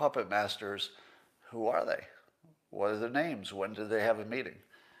shadowy puppet masters. Who are they? What are their names? When did they have a meeting?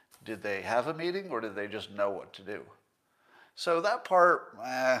 Did they have a meeting, or did they just know what to do? So that part,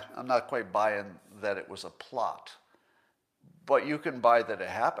 I'm not quite buying that it was a plot. But you can buy that it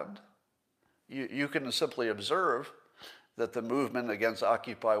happened. You can simply observe that the movement against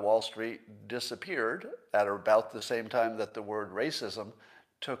Occupy Wall Street disappeared at about the same time that the word racism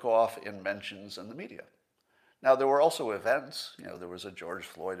took off in mentions in the media. Now, there were also events. There was a George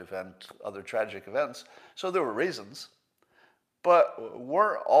Floyd event, other tragic events. So there were reasons. But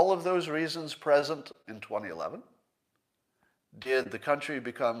were all of those reasons present in 2011? Did the country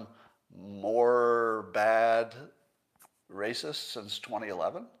become more bad racist since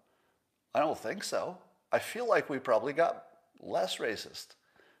 2011? I don't think so. I feel like we probably got less racist,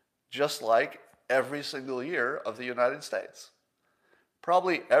 just like every single year of the United States.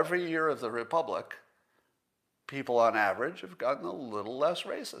 Probably every year of the Republic, people on average have gotten a little less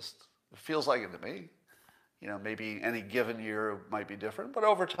racist. It feels like it to me. Maybe any given year might be different, but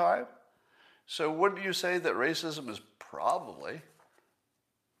over time. So wouldn't you say that racism is probably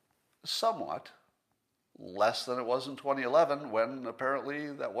somewhat less than it was in 2011, when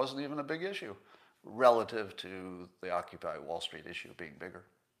apparently that wasn't even a big issue relative to the Occupy Wall Street issue being bigger?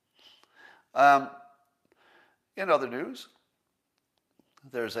 In other news,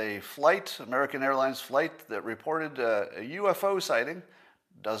 there's a American Airlines flight that reported a UFO sighting.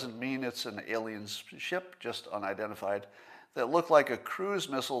 Doesn't mean it's an alien ship, just unidentified, that looked like a cruise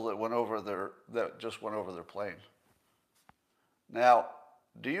missile that just went over their plane. Now,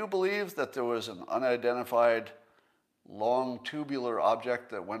 do you believe that there was an unidentified long tubular object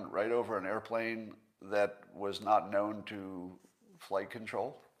that went right over an airplane that was not known to flight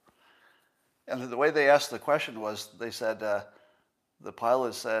control? And the way they asked the question was, they said, the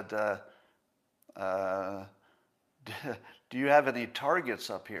pilot said, do you have any targets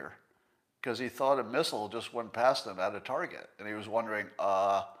up here? Because he thought a missile just went past him at a target. And he was wondering,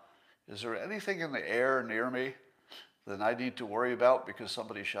 is there anything in the air near me that I need to worry about because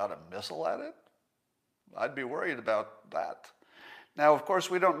somebody shot a missile at it? I'd be worried about that. Now, of course,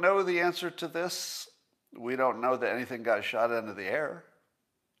 we don't know the answer to this. We don't know that anything got shot into the air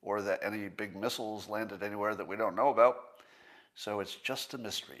or that any big missiles landed anywhere that we don't know about. So it's just a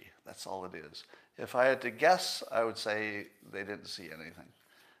mystery. That's all it is. If I had to guess, I would say they didn't see anything.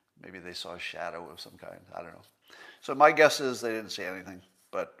 Maybe they saw a shadow of some kind. I don't know. So my guess is they didn't see anything,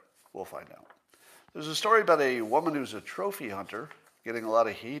 but we'll find out. There's a story about a woman who's a trophy hunter getting a lot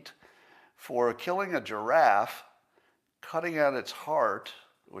of heat for killing a giraffe, cutting out its heart,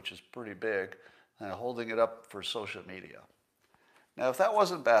 which is pretty big, and holding it up for social media. Now, if that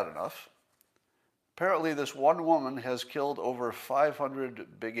wasn't bad enough, apparently this one woman has killed over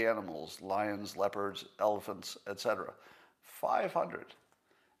 500 big animals, lions, leopards, elephants, etc. 500.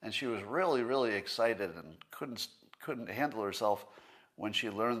 And she was really, really excited and couldn't handle herself when she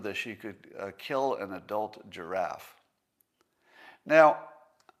learned that she could kill an adult giraffe. Now,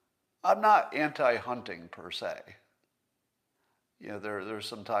 I'm not anti-hunting per se. There's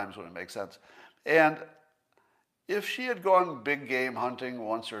some times when it makes sense. And if she had gone big game hunting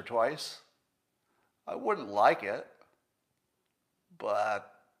once or twice, I wouldn't like it,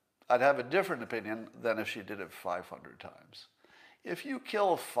 but I'd have a different opinion than if she did it 500 times. If you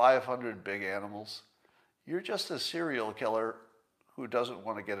kill 500 big animals, you're just a serial killer who doesn't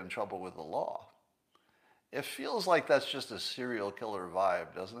want to get in trouble with the law. It feels like that's just a serial killer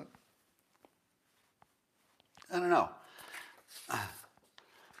vibe, doesn't it? I don't know.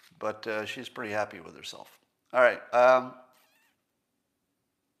 But she's pretty happy with herself. All right.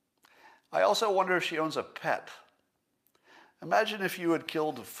 I also wonder if she owns a pet. Imagine if you had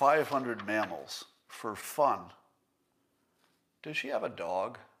killed 500 mammals for fun. Does she have a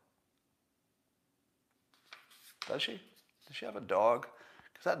dog? Does she? Does she have a dog?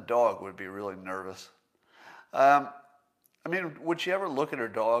 Because that dog would be really nervous. Would she ever look at her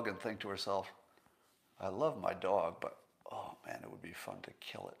dog and think to herself, I love my dog, but oh man, it would be fun to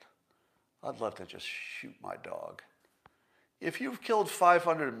kill it. I'd love to just shoot my dog. If you've killed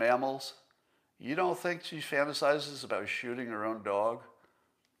 500 mammals, you don't think she fantasizes about shooting her own dog?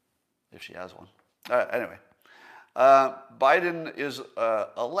 If she has one. Anyway, Biden is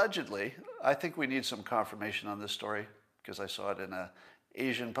allegedly, I think we need some confirmation on this story because I saw it in an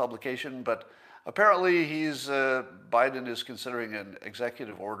Asian publication, but apparently Biden is considering an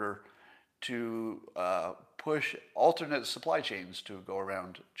executive order to push alternate supply chains to go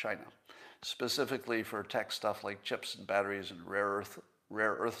around China, specifically for tech stuff like chips and batteries and rare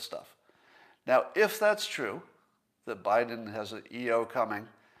earth stuff. Now, if that's true, that Biden has an EO coming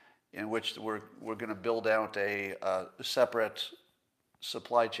in which we're going to build out a separate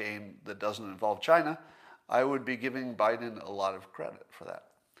supply chain that doesn't involve China, I would be giving Biden a lot of credit for that.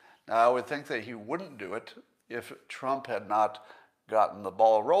 Now, I would think that he wouldn't do it if Trump had not gotten the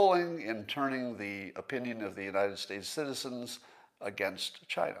ball rolling in turning the opinion of the United States citizens against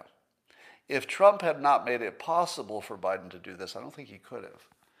China. If Trump had not made it possible for Biden to do this, I don't think he could have.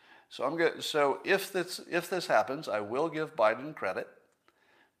 So if this happens, I will give Biden credit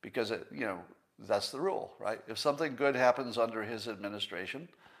because that's the rule, right? If something good happens under his administration,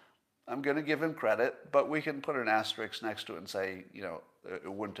 I'm going to give him credit, but we can put an asterisk next to it and say,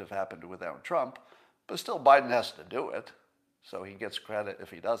 it wouldn't have happened without Trump, but still Biden has to do it, so he gets credit if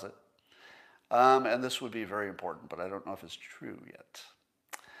he does it. And this would be very important, but I don't know if it's true yet.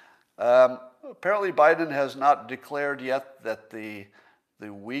 Apparently Biden has not declared yet that the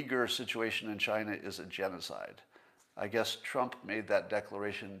Uyghur situation in China is a genocide. I guess Trump made that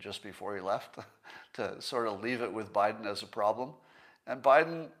declaration just before he left to sort of leave it with Biden as a problem. And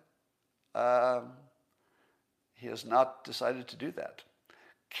Biden, he has not decided to do that.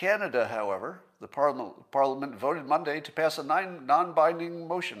 Canada, however, the Parliament voted Monday to pass a non-binding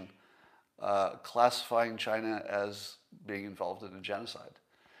motion classifying China as being involved in a genocide.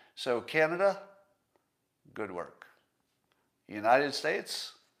 So Canada, good work. United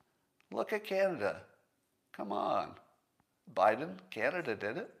States, look at Canada. Come on. Biden, Canada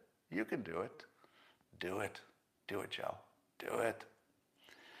did it. You can do it. Do it. Do it, Joe. Do it.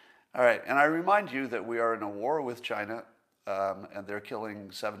 All right, and I remind you that we are in a war with China, and they're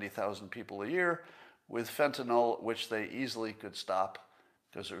killing 70,000 people a year with fentanyl, which they easily could stop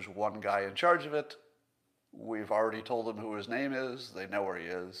because there's one guy in charge of it. We've already told them who his name is. They know where he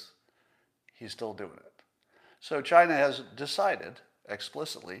is. He's still doing it. So China has decided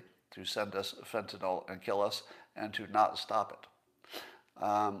explicitly to send us fentanyl and kill us and to not stop it.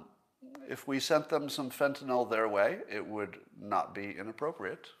 If we sent them some fentanyl their way, it would not be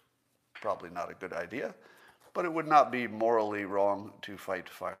inappropriate, probably not a good idea, but it would not be morally wrong to fight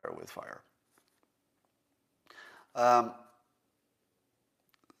fire with fire. That's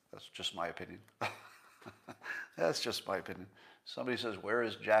just my opinion. That's just my opinion. Somebody says, where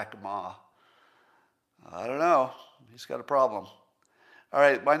is Jack Ma? I don't know. He's got a problem. All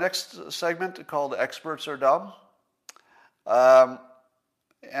right, my next segment called Experts Are Dumb.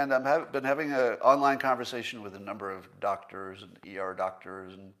 And I've been having an online conversation with a number of doctors and ER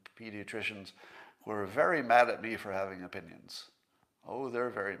doctors and pediatricians who are very mad at me for having opinions. Oh, they're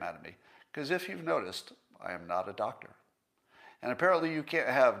very mad at me. Because if you've noticed, I am not a doctor. And apparently you can't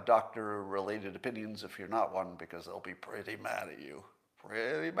have doctor-related opinions if you're not one because they'll be pretty mad at you.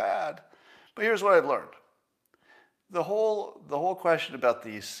 Pretty mad. But here's what I've learned. The whole question about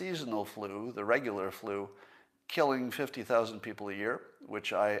the seasonal flu, the regular flu, killing 50,000 people a year,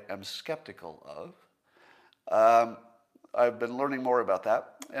 which I am skeptical of. I've been learning more about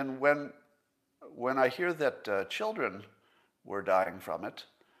that. And when I hear that children were dying from it,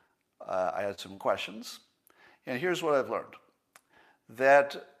 I had some questions. And here's what I've learned.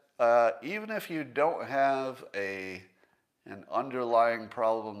 That even if you don't have an underlying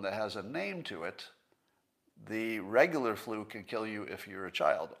problem that has a name to it, the regular flu can kill you if you're a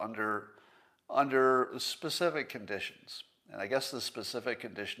child under specific conditions. And I guess the specific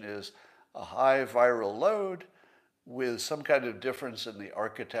condition is a high viral load with some kind of difference in the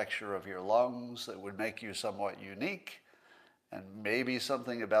architecture of your lungs that would make you somewhat unique, and maybe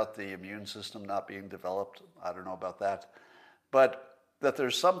something about the immune system not being developed. I don't know about that. But that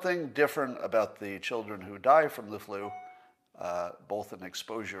there's something different about the children who die from the flu, both in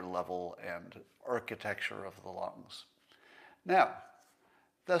exposure level and architecture of the lungs. Now,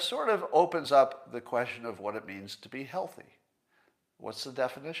 that sort of opens up the question of what it means to be healthy. What's the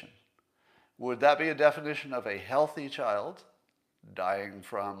definition? Would that be a definition of a healthy child dying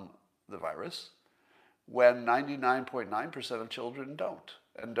from the virus when 99.9% of children don't,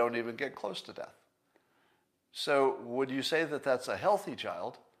 and don't even get close to death? So would you say that that's a healthy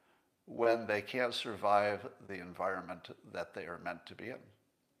child when they can't survive the environment that they are meant to be in?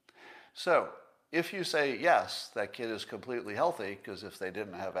 So if you say, yes, that kid is completely healthy, because if they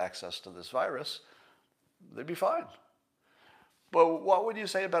didn't have access to this virus, they'd be fine. But what would you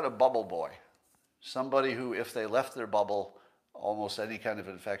say about a bubble boy? Somebody who, if they left their bubble, almost any kind of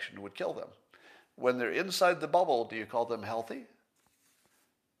infection would kill them. When they're inside the bubble, do you call them healthy?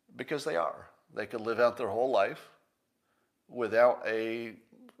 Because they are. They could live out their whole life without a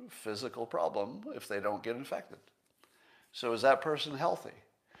physical problem if they don't get infected. So is that person healthy?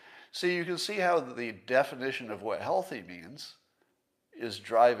 See, you can see how the definition of what healthy means is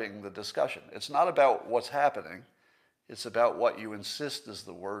driving the discussion. It's not about what's happening. It's about what you insist is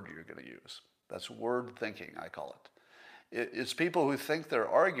the word you're going to use. That's word thinking, I call it. It's people who think they're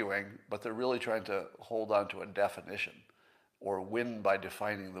arguing, but they're really trying to hold on to a definition or win by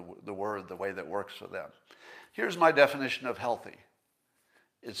defining the word the way that works for them. Here's my definition of healthy.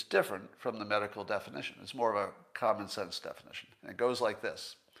 It's different from the medical definition. It's more of a common sense definition. And it goes like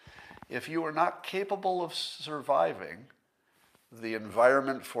this. If you are not capable of surviving the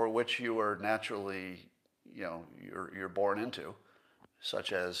environment for which you are naturally, you're born into,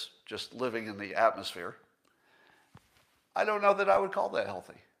 such as just living in the atmosphere, I don't know that I would call that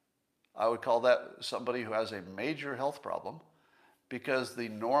healthy. I would call that somebody who has a major health problem, because the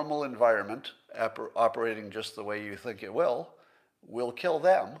normal environment, operating just the way you think it will kill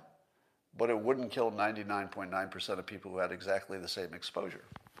them, but it wouldn't kill 99.9% of people who had exactly the same exposure.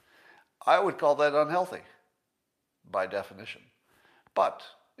 I would call that unhealthy, by definition. But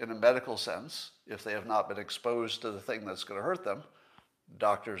in a medical sense, if they have not been exposed to the thing that's going to hurt them,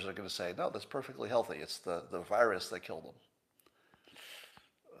 doctors are going to say, no, that's perfectly healthy. It's the virus that killed them.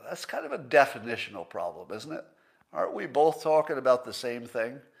 That's kind of a definitional problem, isn't it? Aren't we both talking about the same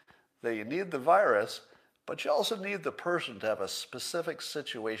thing? That you need the virus, but you also need the person to have a specific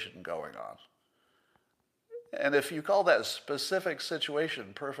situation going on. And if you call that specific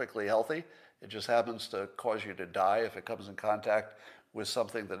situation perfectly healthy, it just happens to cause you to die if it comes in contact with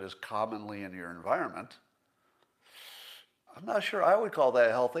something that is commonly in your environment, I'm not sure I would call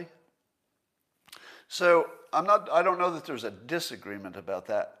that healthy. So I don't know that there's a disagreement about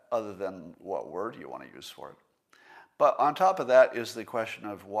that other than what word you want to use for it. But on top of that is the question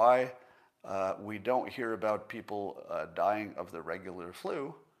of why we don't hear about people dying of the regular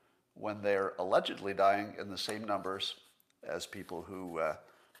flu when they're allegedly dying in the same numbers as people who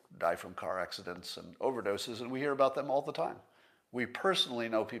die from car accidents and overdoses, and we hear about them all the time. We personally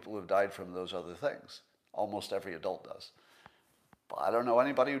know people who've died from those other things. Almost every adult does. But I don't know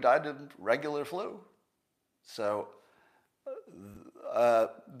anybody who died of regular flu. So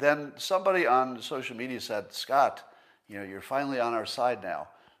then somebody on social media said, Scott, you're finally on our side now.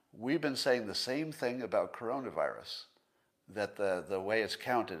 We've been saying the same thing about coronavirus, that the way it's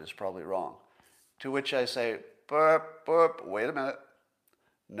counted is probably wrong. To which I say, burp, burp, wait a minute.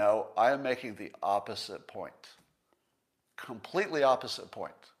 No, I am making the opposite point. Completely opposite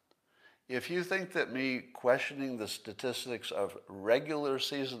point. If you think that me questioning the statistics of regular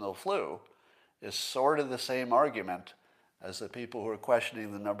seasonal flu is sort of the same argument as the people who are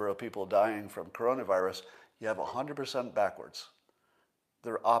questioning the number of people dying from coronavirus, you have 100% backwards.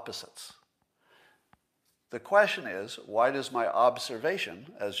 They're opposites. The question is, why does my observation,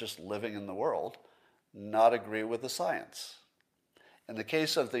 as just living in the world, not agree with the science? In the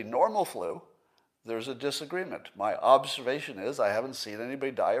case of the normal flu, there's a disagreement. My observation is I haven't seen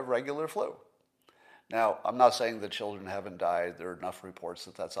anybody die of regular flu. Now, I'm not saying that children haven't died. There are enough reports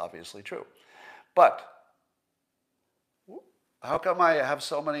that that's obviously true. But how come I have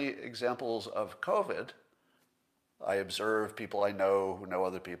so many examples of COVID? I observe people I know who know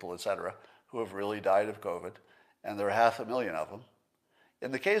other people, etc., who have really died of COVID, and there are 500,000 of them.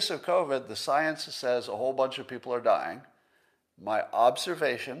 In the case of COVID, the science says a whole bunch of people are dying. My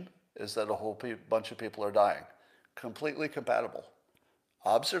observation is that a whole bunch of people are dying. Completely compatible.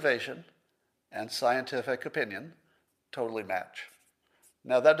 Observation and scientific opinion totally match.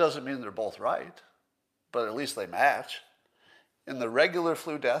 Now, that doesn't mean they're both right, but at least they match. In the regular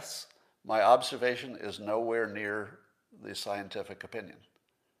flu deaths, my observation is nowhere near the scientific opinion.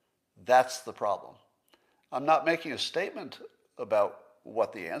 That's the problem. I'm not making a statement about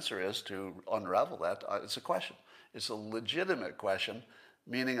what the answer is to unravel that. It's a question. It's a legitimate question,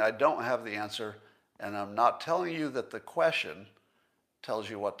 meaning I don't have the answer, and I'm not telling you that the question tells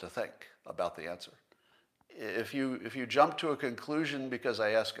you what to think about the answer. If you jump to a conclusion because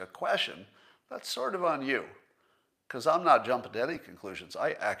I ask a question, that's sort of on you, because I'm not jumping to any conclusions.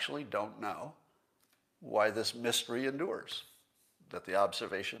 I actually don't know why this mystery endures, that the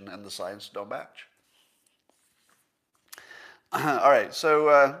observation and the science don't match. All right,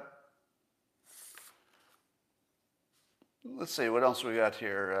 so let's see, what else we got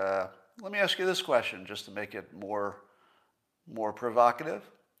here? Let me ask you this question just to make it more provocative.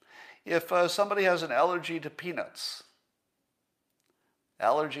 If somebody has an allergy to peanuts,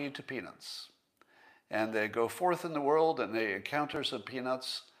 and they go forth in the world and they encounter some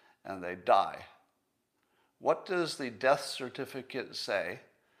peanuts and they die, what does the death certificate say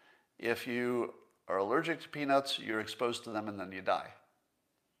if you are allergic to peanuts, you're exposed to them, and then you die?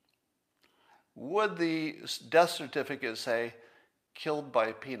 Would the death certificate say killed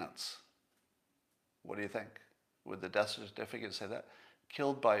by peanuts? What do you think? Would the death certificate say that?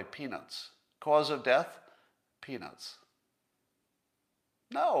 Killed by peanuts. Cause of death? Peanuts.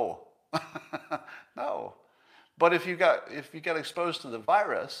 No. No. But if you got exposed to the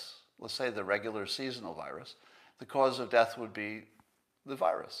virus, let's say the regular seasonal virus, the cause of death would be the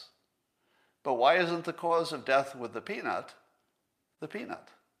virus. But why isn't the cause of death with the peanut the peanut?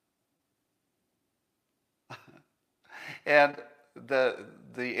 And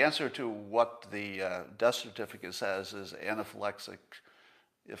the answer to what the death certificate says is anaphylactic,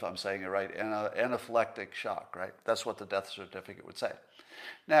 if I'm saying it right, anaphylactic shock, right? That's what the death certificate would say.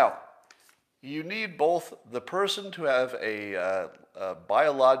 Now, you need both the person to have a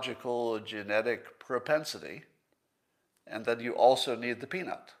biological genetic propensity, and then you also need the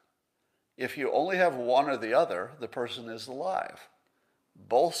peanut. If you only have one or the other, the person is alive.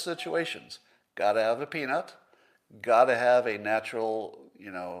 Both situations. Got to have a peanut, got to have a natural,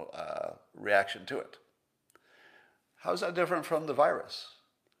 reaction to it. How's that different from the virus?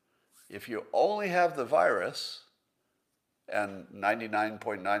 If you only have the virus, and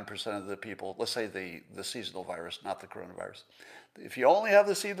 99.9% of the people, let's say the seasonal virus, not the coronavirus. If you only have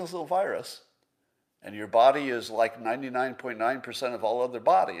the seasonal virus, and your body is like 99.9% of all other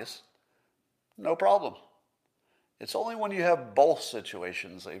bodies, no problem. It's only when you have both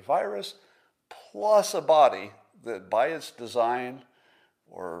situations, a virus plus a body that by its design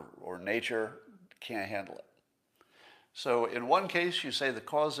or nature can't handle it. So in one case, you say the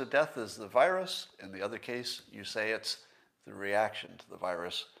cause of death is the virus. In the other case, you say it's the reaction to the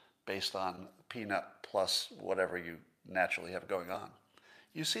virus based on peanut plus whatever you naturally have going on.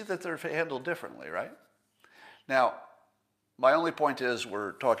 You see that they're handled differently, right? Now, my only point is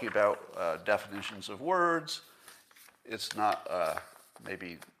we're talking about definitions of words. It's not,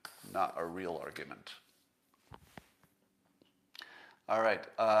 maybe not a real argument. All right,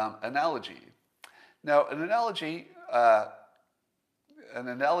 analogy. Now, an analogy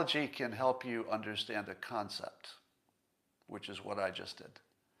can help you understand a concept, which is what I just did.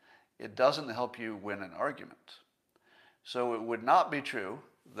 It doesn't help you win an argument. So it would not be true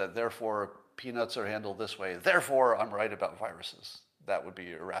that therefore peanuts are handled this way, therefore I'm right about viruses. That would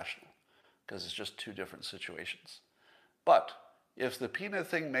be irrational, because it's just two different situations. But if the peanut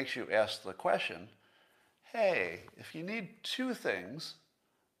thing makes you ask the question, hey, if you need two things,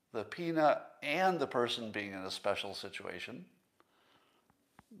 the peanut and the person being in a special situation,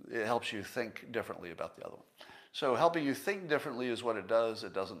 it helps you think differently about the other one. So helping you think differently is what it does.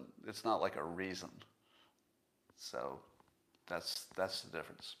 It's not like a reason. So that's the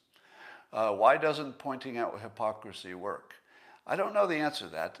difference. Why doesn't pointing out hypocrisy work? I don't know the answer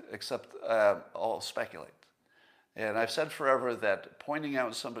to that, except I'll speculate. And I've said forever that pointing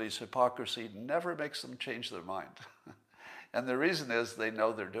out somebody's hypocrisy never makes them change their mind. And the reason is they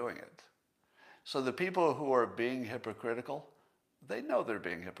know they're doing it. So the people who are being hypocritical, they know they're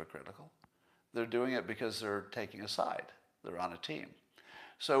being hypocritical. They're doing it because they're taking a side. They're on a team.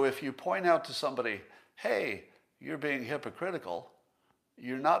 So if you point out to somebody, hey, you're being hypocritical,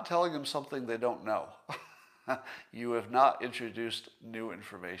 you're not telling them something they don't know. You have not introduced new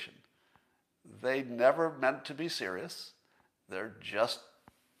information. They never meant to be serious. They're just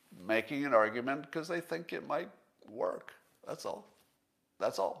making an argument because they think it might work. That's all.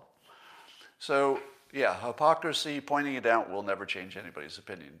 That's all. So, yeah, hypocrisy, pointing it out will never change anybody's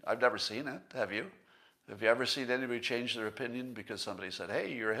opinion. I've never seen it. Have you? Have you ever seen anybody change their opinion because somebody said,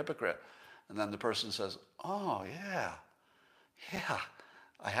 hey, you're a hypocrite? And then the person says, oh, yeah,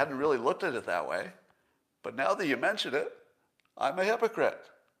 I hadn't really looked at it that way. But now that you mention it, I'm a hypocrite.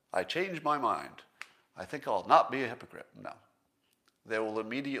 I changed my mind. I think I'll not be a hypocrite. No. They will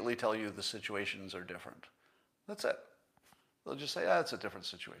immediately tell you the situations are different. That's it. They'll just say, it's a different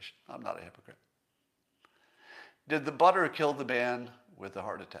situation. I'm not a hypocrite. Did the butter kill the man with the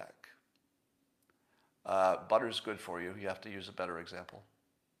heart attack? Butter's good for you. You have to use a better example.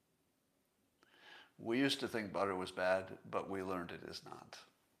 We used to think butter was bad, but we learned it is not.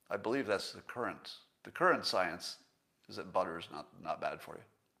 I believe that's the current science is that butter is not bad for you.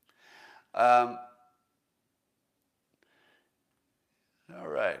 All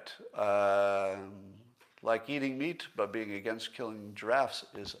right. Like eating meat, but being against killing giraffes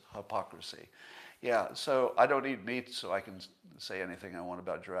is hypocrisy. Yeah, so I don't eat meat, so I can say anything I want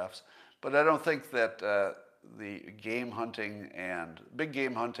about giraffes. But I don't think that the big game hunting and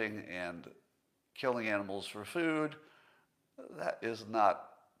killing animals for food, that is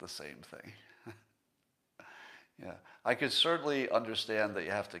not the same thing. Yeah, I could certainly understand that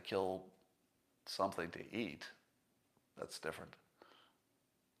you have to kill something to eat. That's different.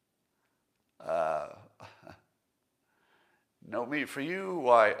 No meat for you?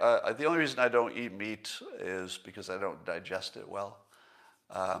 Why? The only reason I don't eat meat is because I don't digest it well.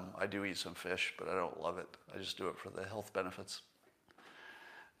 I do eat some fish, but I don't love it. I just do it for the health benefits.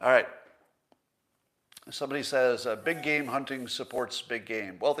 All right. Somebody says, big game hunting supports big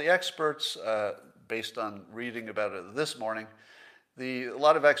game. Well, the experts, based on reading about it this morning, a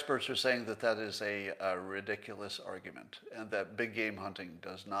lot of experts are saying that that is a ridiculous argument and that big game hunting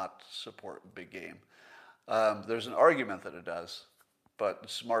does not support big game. There's an argument that it does, but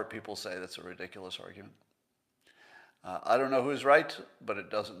smart people say that's a ridiculous argument. I don't know who's right, but it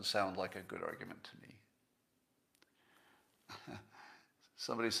doesn't sound like a good argument to me.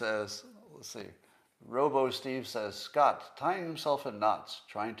 Somebody says, let's see, Robo Steve says, Scott, tying himself in knots,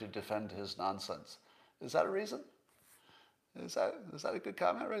 trying to defend his nonsense. Is that a reason? Is that a good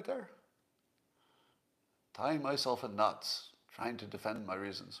comment right there? Tying myself in knots, trying to defend my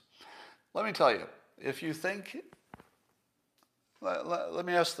reasons. Let me tell you, if you think, let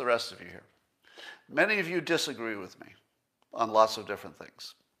me ask the rest of you here. Many of you disagree with me on lots of different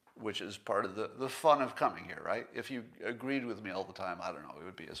things, which is part of the fun of coming here, right? If you agreed with me all the time, I don't know, it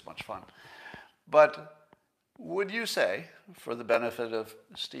would be as much fun. But would you say, for the benefit of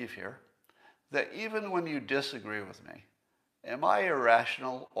Steve here, that even when you disagree with me, am I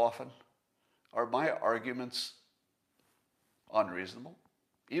irrational often? Are my arguments unreasonable?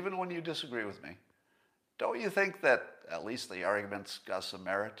 Even when you disagree with me, don't you think that at least the argument's got some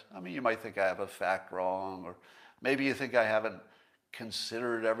merit? I mean, you might think I have a fact wrong, or maybe you think I haven't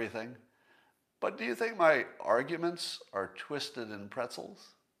considered everything. But do you think my arguments are twisted in pretzels?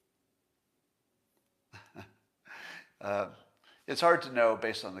 It's hard to know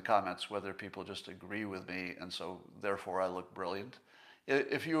based on the comments whether people just agree with me and so therefore I look brilliant.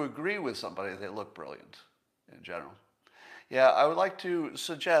 If you agree with somebody, they look brilliant in general. Yeah, I would like to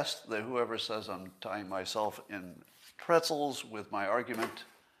suggest that whoever says I'm tying myself in pretzels with my argument,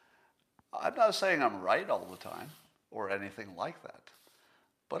 I'm not saying I'm right all the time or anything like that.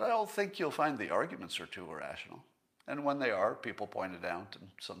 But I don't think you'll find the arguments are too irrational. And when they are, people point it out, and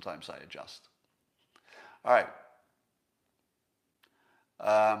sometimes I adjust. All right.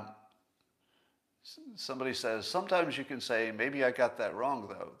 Somebody says, sometimes you can say, maybe I got that wrong,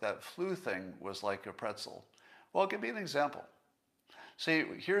 though. That flu thing was like a pretzel. Well, give me an example. See,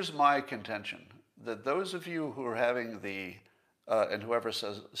 here's my contention, that those of you who are having and whoever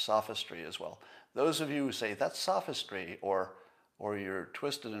says sophistry as well, those of you who say that's sophistry or you're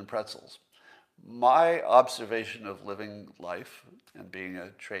twisted in pretzels, my observation of living life and being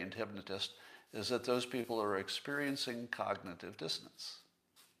a trained hypnotist is that those people are experiencing cognitive dissonance.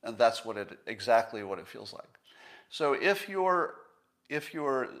 And that's exactly what it feels like. So if your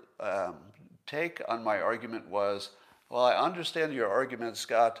take on my argument was, well, I understand your argument,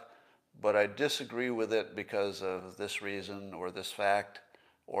 Scott, but I disagree with it because of this reason or this fact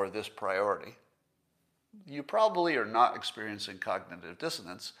or this priority, you probably are not experiencing cognitive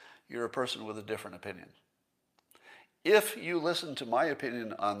dissonance. You're a person with a different opinion. If you listened to my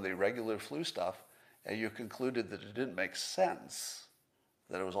opinion on the regular flu stuff and you concluded that it didn't make sense,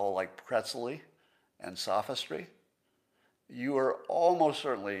 that it was all like pretzel-y and sophistry, you are almost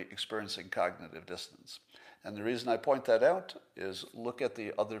certainly experiencing cognitive dissonance. And the reason I point that out is look at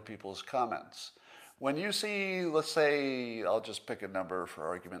the other people's comments. When you see, let's say, I'll just pick a number for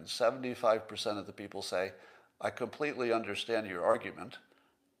argument, 75% of the people say, I completely understand your argument,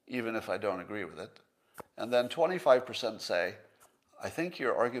 even if I don't agree with it. And then 25% say, I think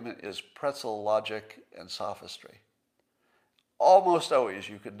your argument is pretzel logic and sophistry. Almost always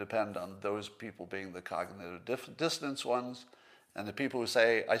you can depend on those people being the cognitive dissonance ones, and the people who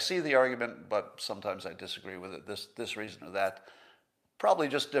say, I see the argument, but sometimes I disagree with it, this reason or that. Probably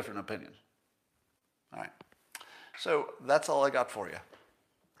just different opinion. All right. So that's all I got for you.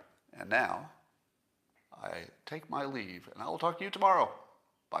 And now I take my leave, and I will talk to you tomorrow.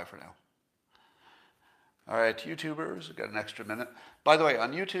 Bye for now. All right, YouTubers, I've got an extra minute. By the way,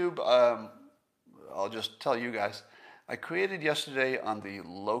 on YouTube, I'll just tell you guys, I created yesterday on the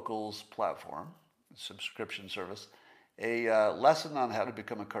Locals platform, subscription service, a lesson on how to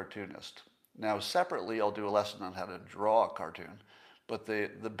become a cartoonist. Now, separately, I'll do a lesson on how to draw a cartoon, but the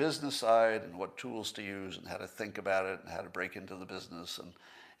business side and what tools to use and how to think about it and how to break into the business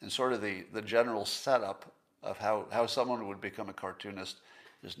and sort of the general setup of how someone would become a cartoonist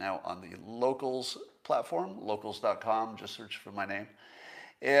is now on the Locals platform, locals.com, just search for my name.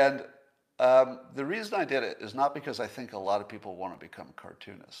 And the reason I did it is not because I think a lot of people want to become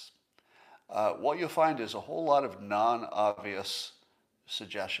cartoonists. What you'll find is a whole lot of non-obvious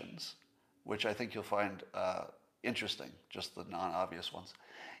suggestions, which I think you'll find interesting, just the non-obvious ones.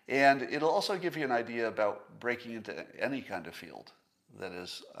 And it'll also give you an idea about breaking into any kind of field that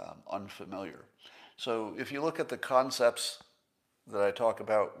is unfamiliar. So if you look at the concepts that I talk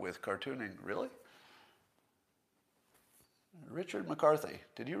about with cartooning, really? Richard McCarthy,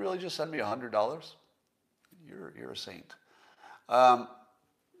 did you really just send me $100? You're a saint.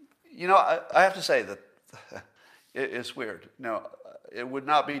 You know, I have to say that it's weird. No, it would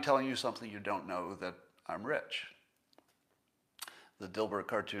not be telling you something you don't know that I'm rich. The Dilbert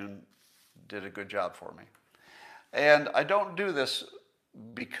cartoon did a good job for me. And I don't do this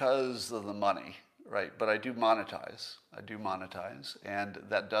because of the money, right? But I do monetize. And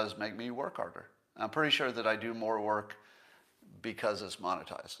that does make me work harder. I'm pretty sure that I do more work because it's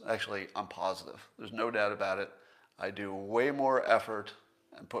monetized. Actually, I'm positive. There's no doubt about it. I do way more effort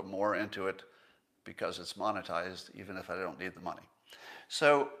and put more into it because it's monetized, even if I don't need the money.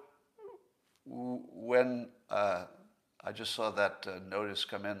 So when I just saw that notice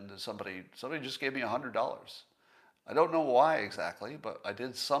come in, that somebody just gave me $100. I don't know why exactly, but I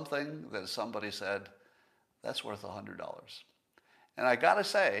did something that somebody said, that's worth $100. And I gotta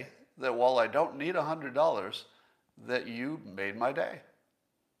say that while I don't need $100, that you made my day,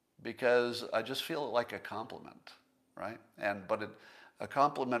 because I just feel it like a compliment, right? But a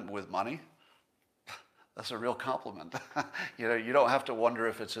compliment with money, that's a real compliment. You know, you don't have to wonder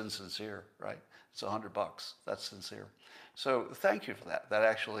if it's insincere, right? It's $100. That's sincere. So thank you for that. That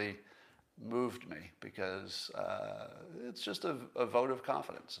actually moved me, because it's just a vote of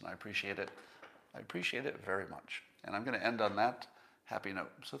confidence, and I appreciate it. I appreciate it very much. And I'm going to end on that happy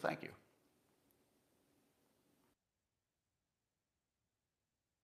note. So thank you.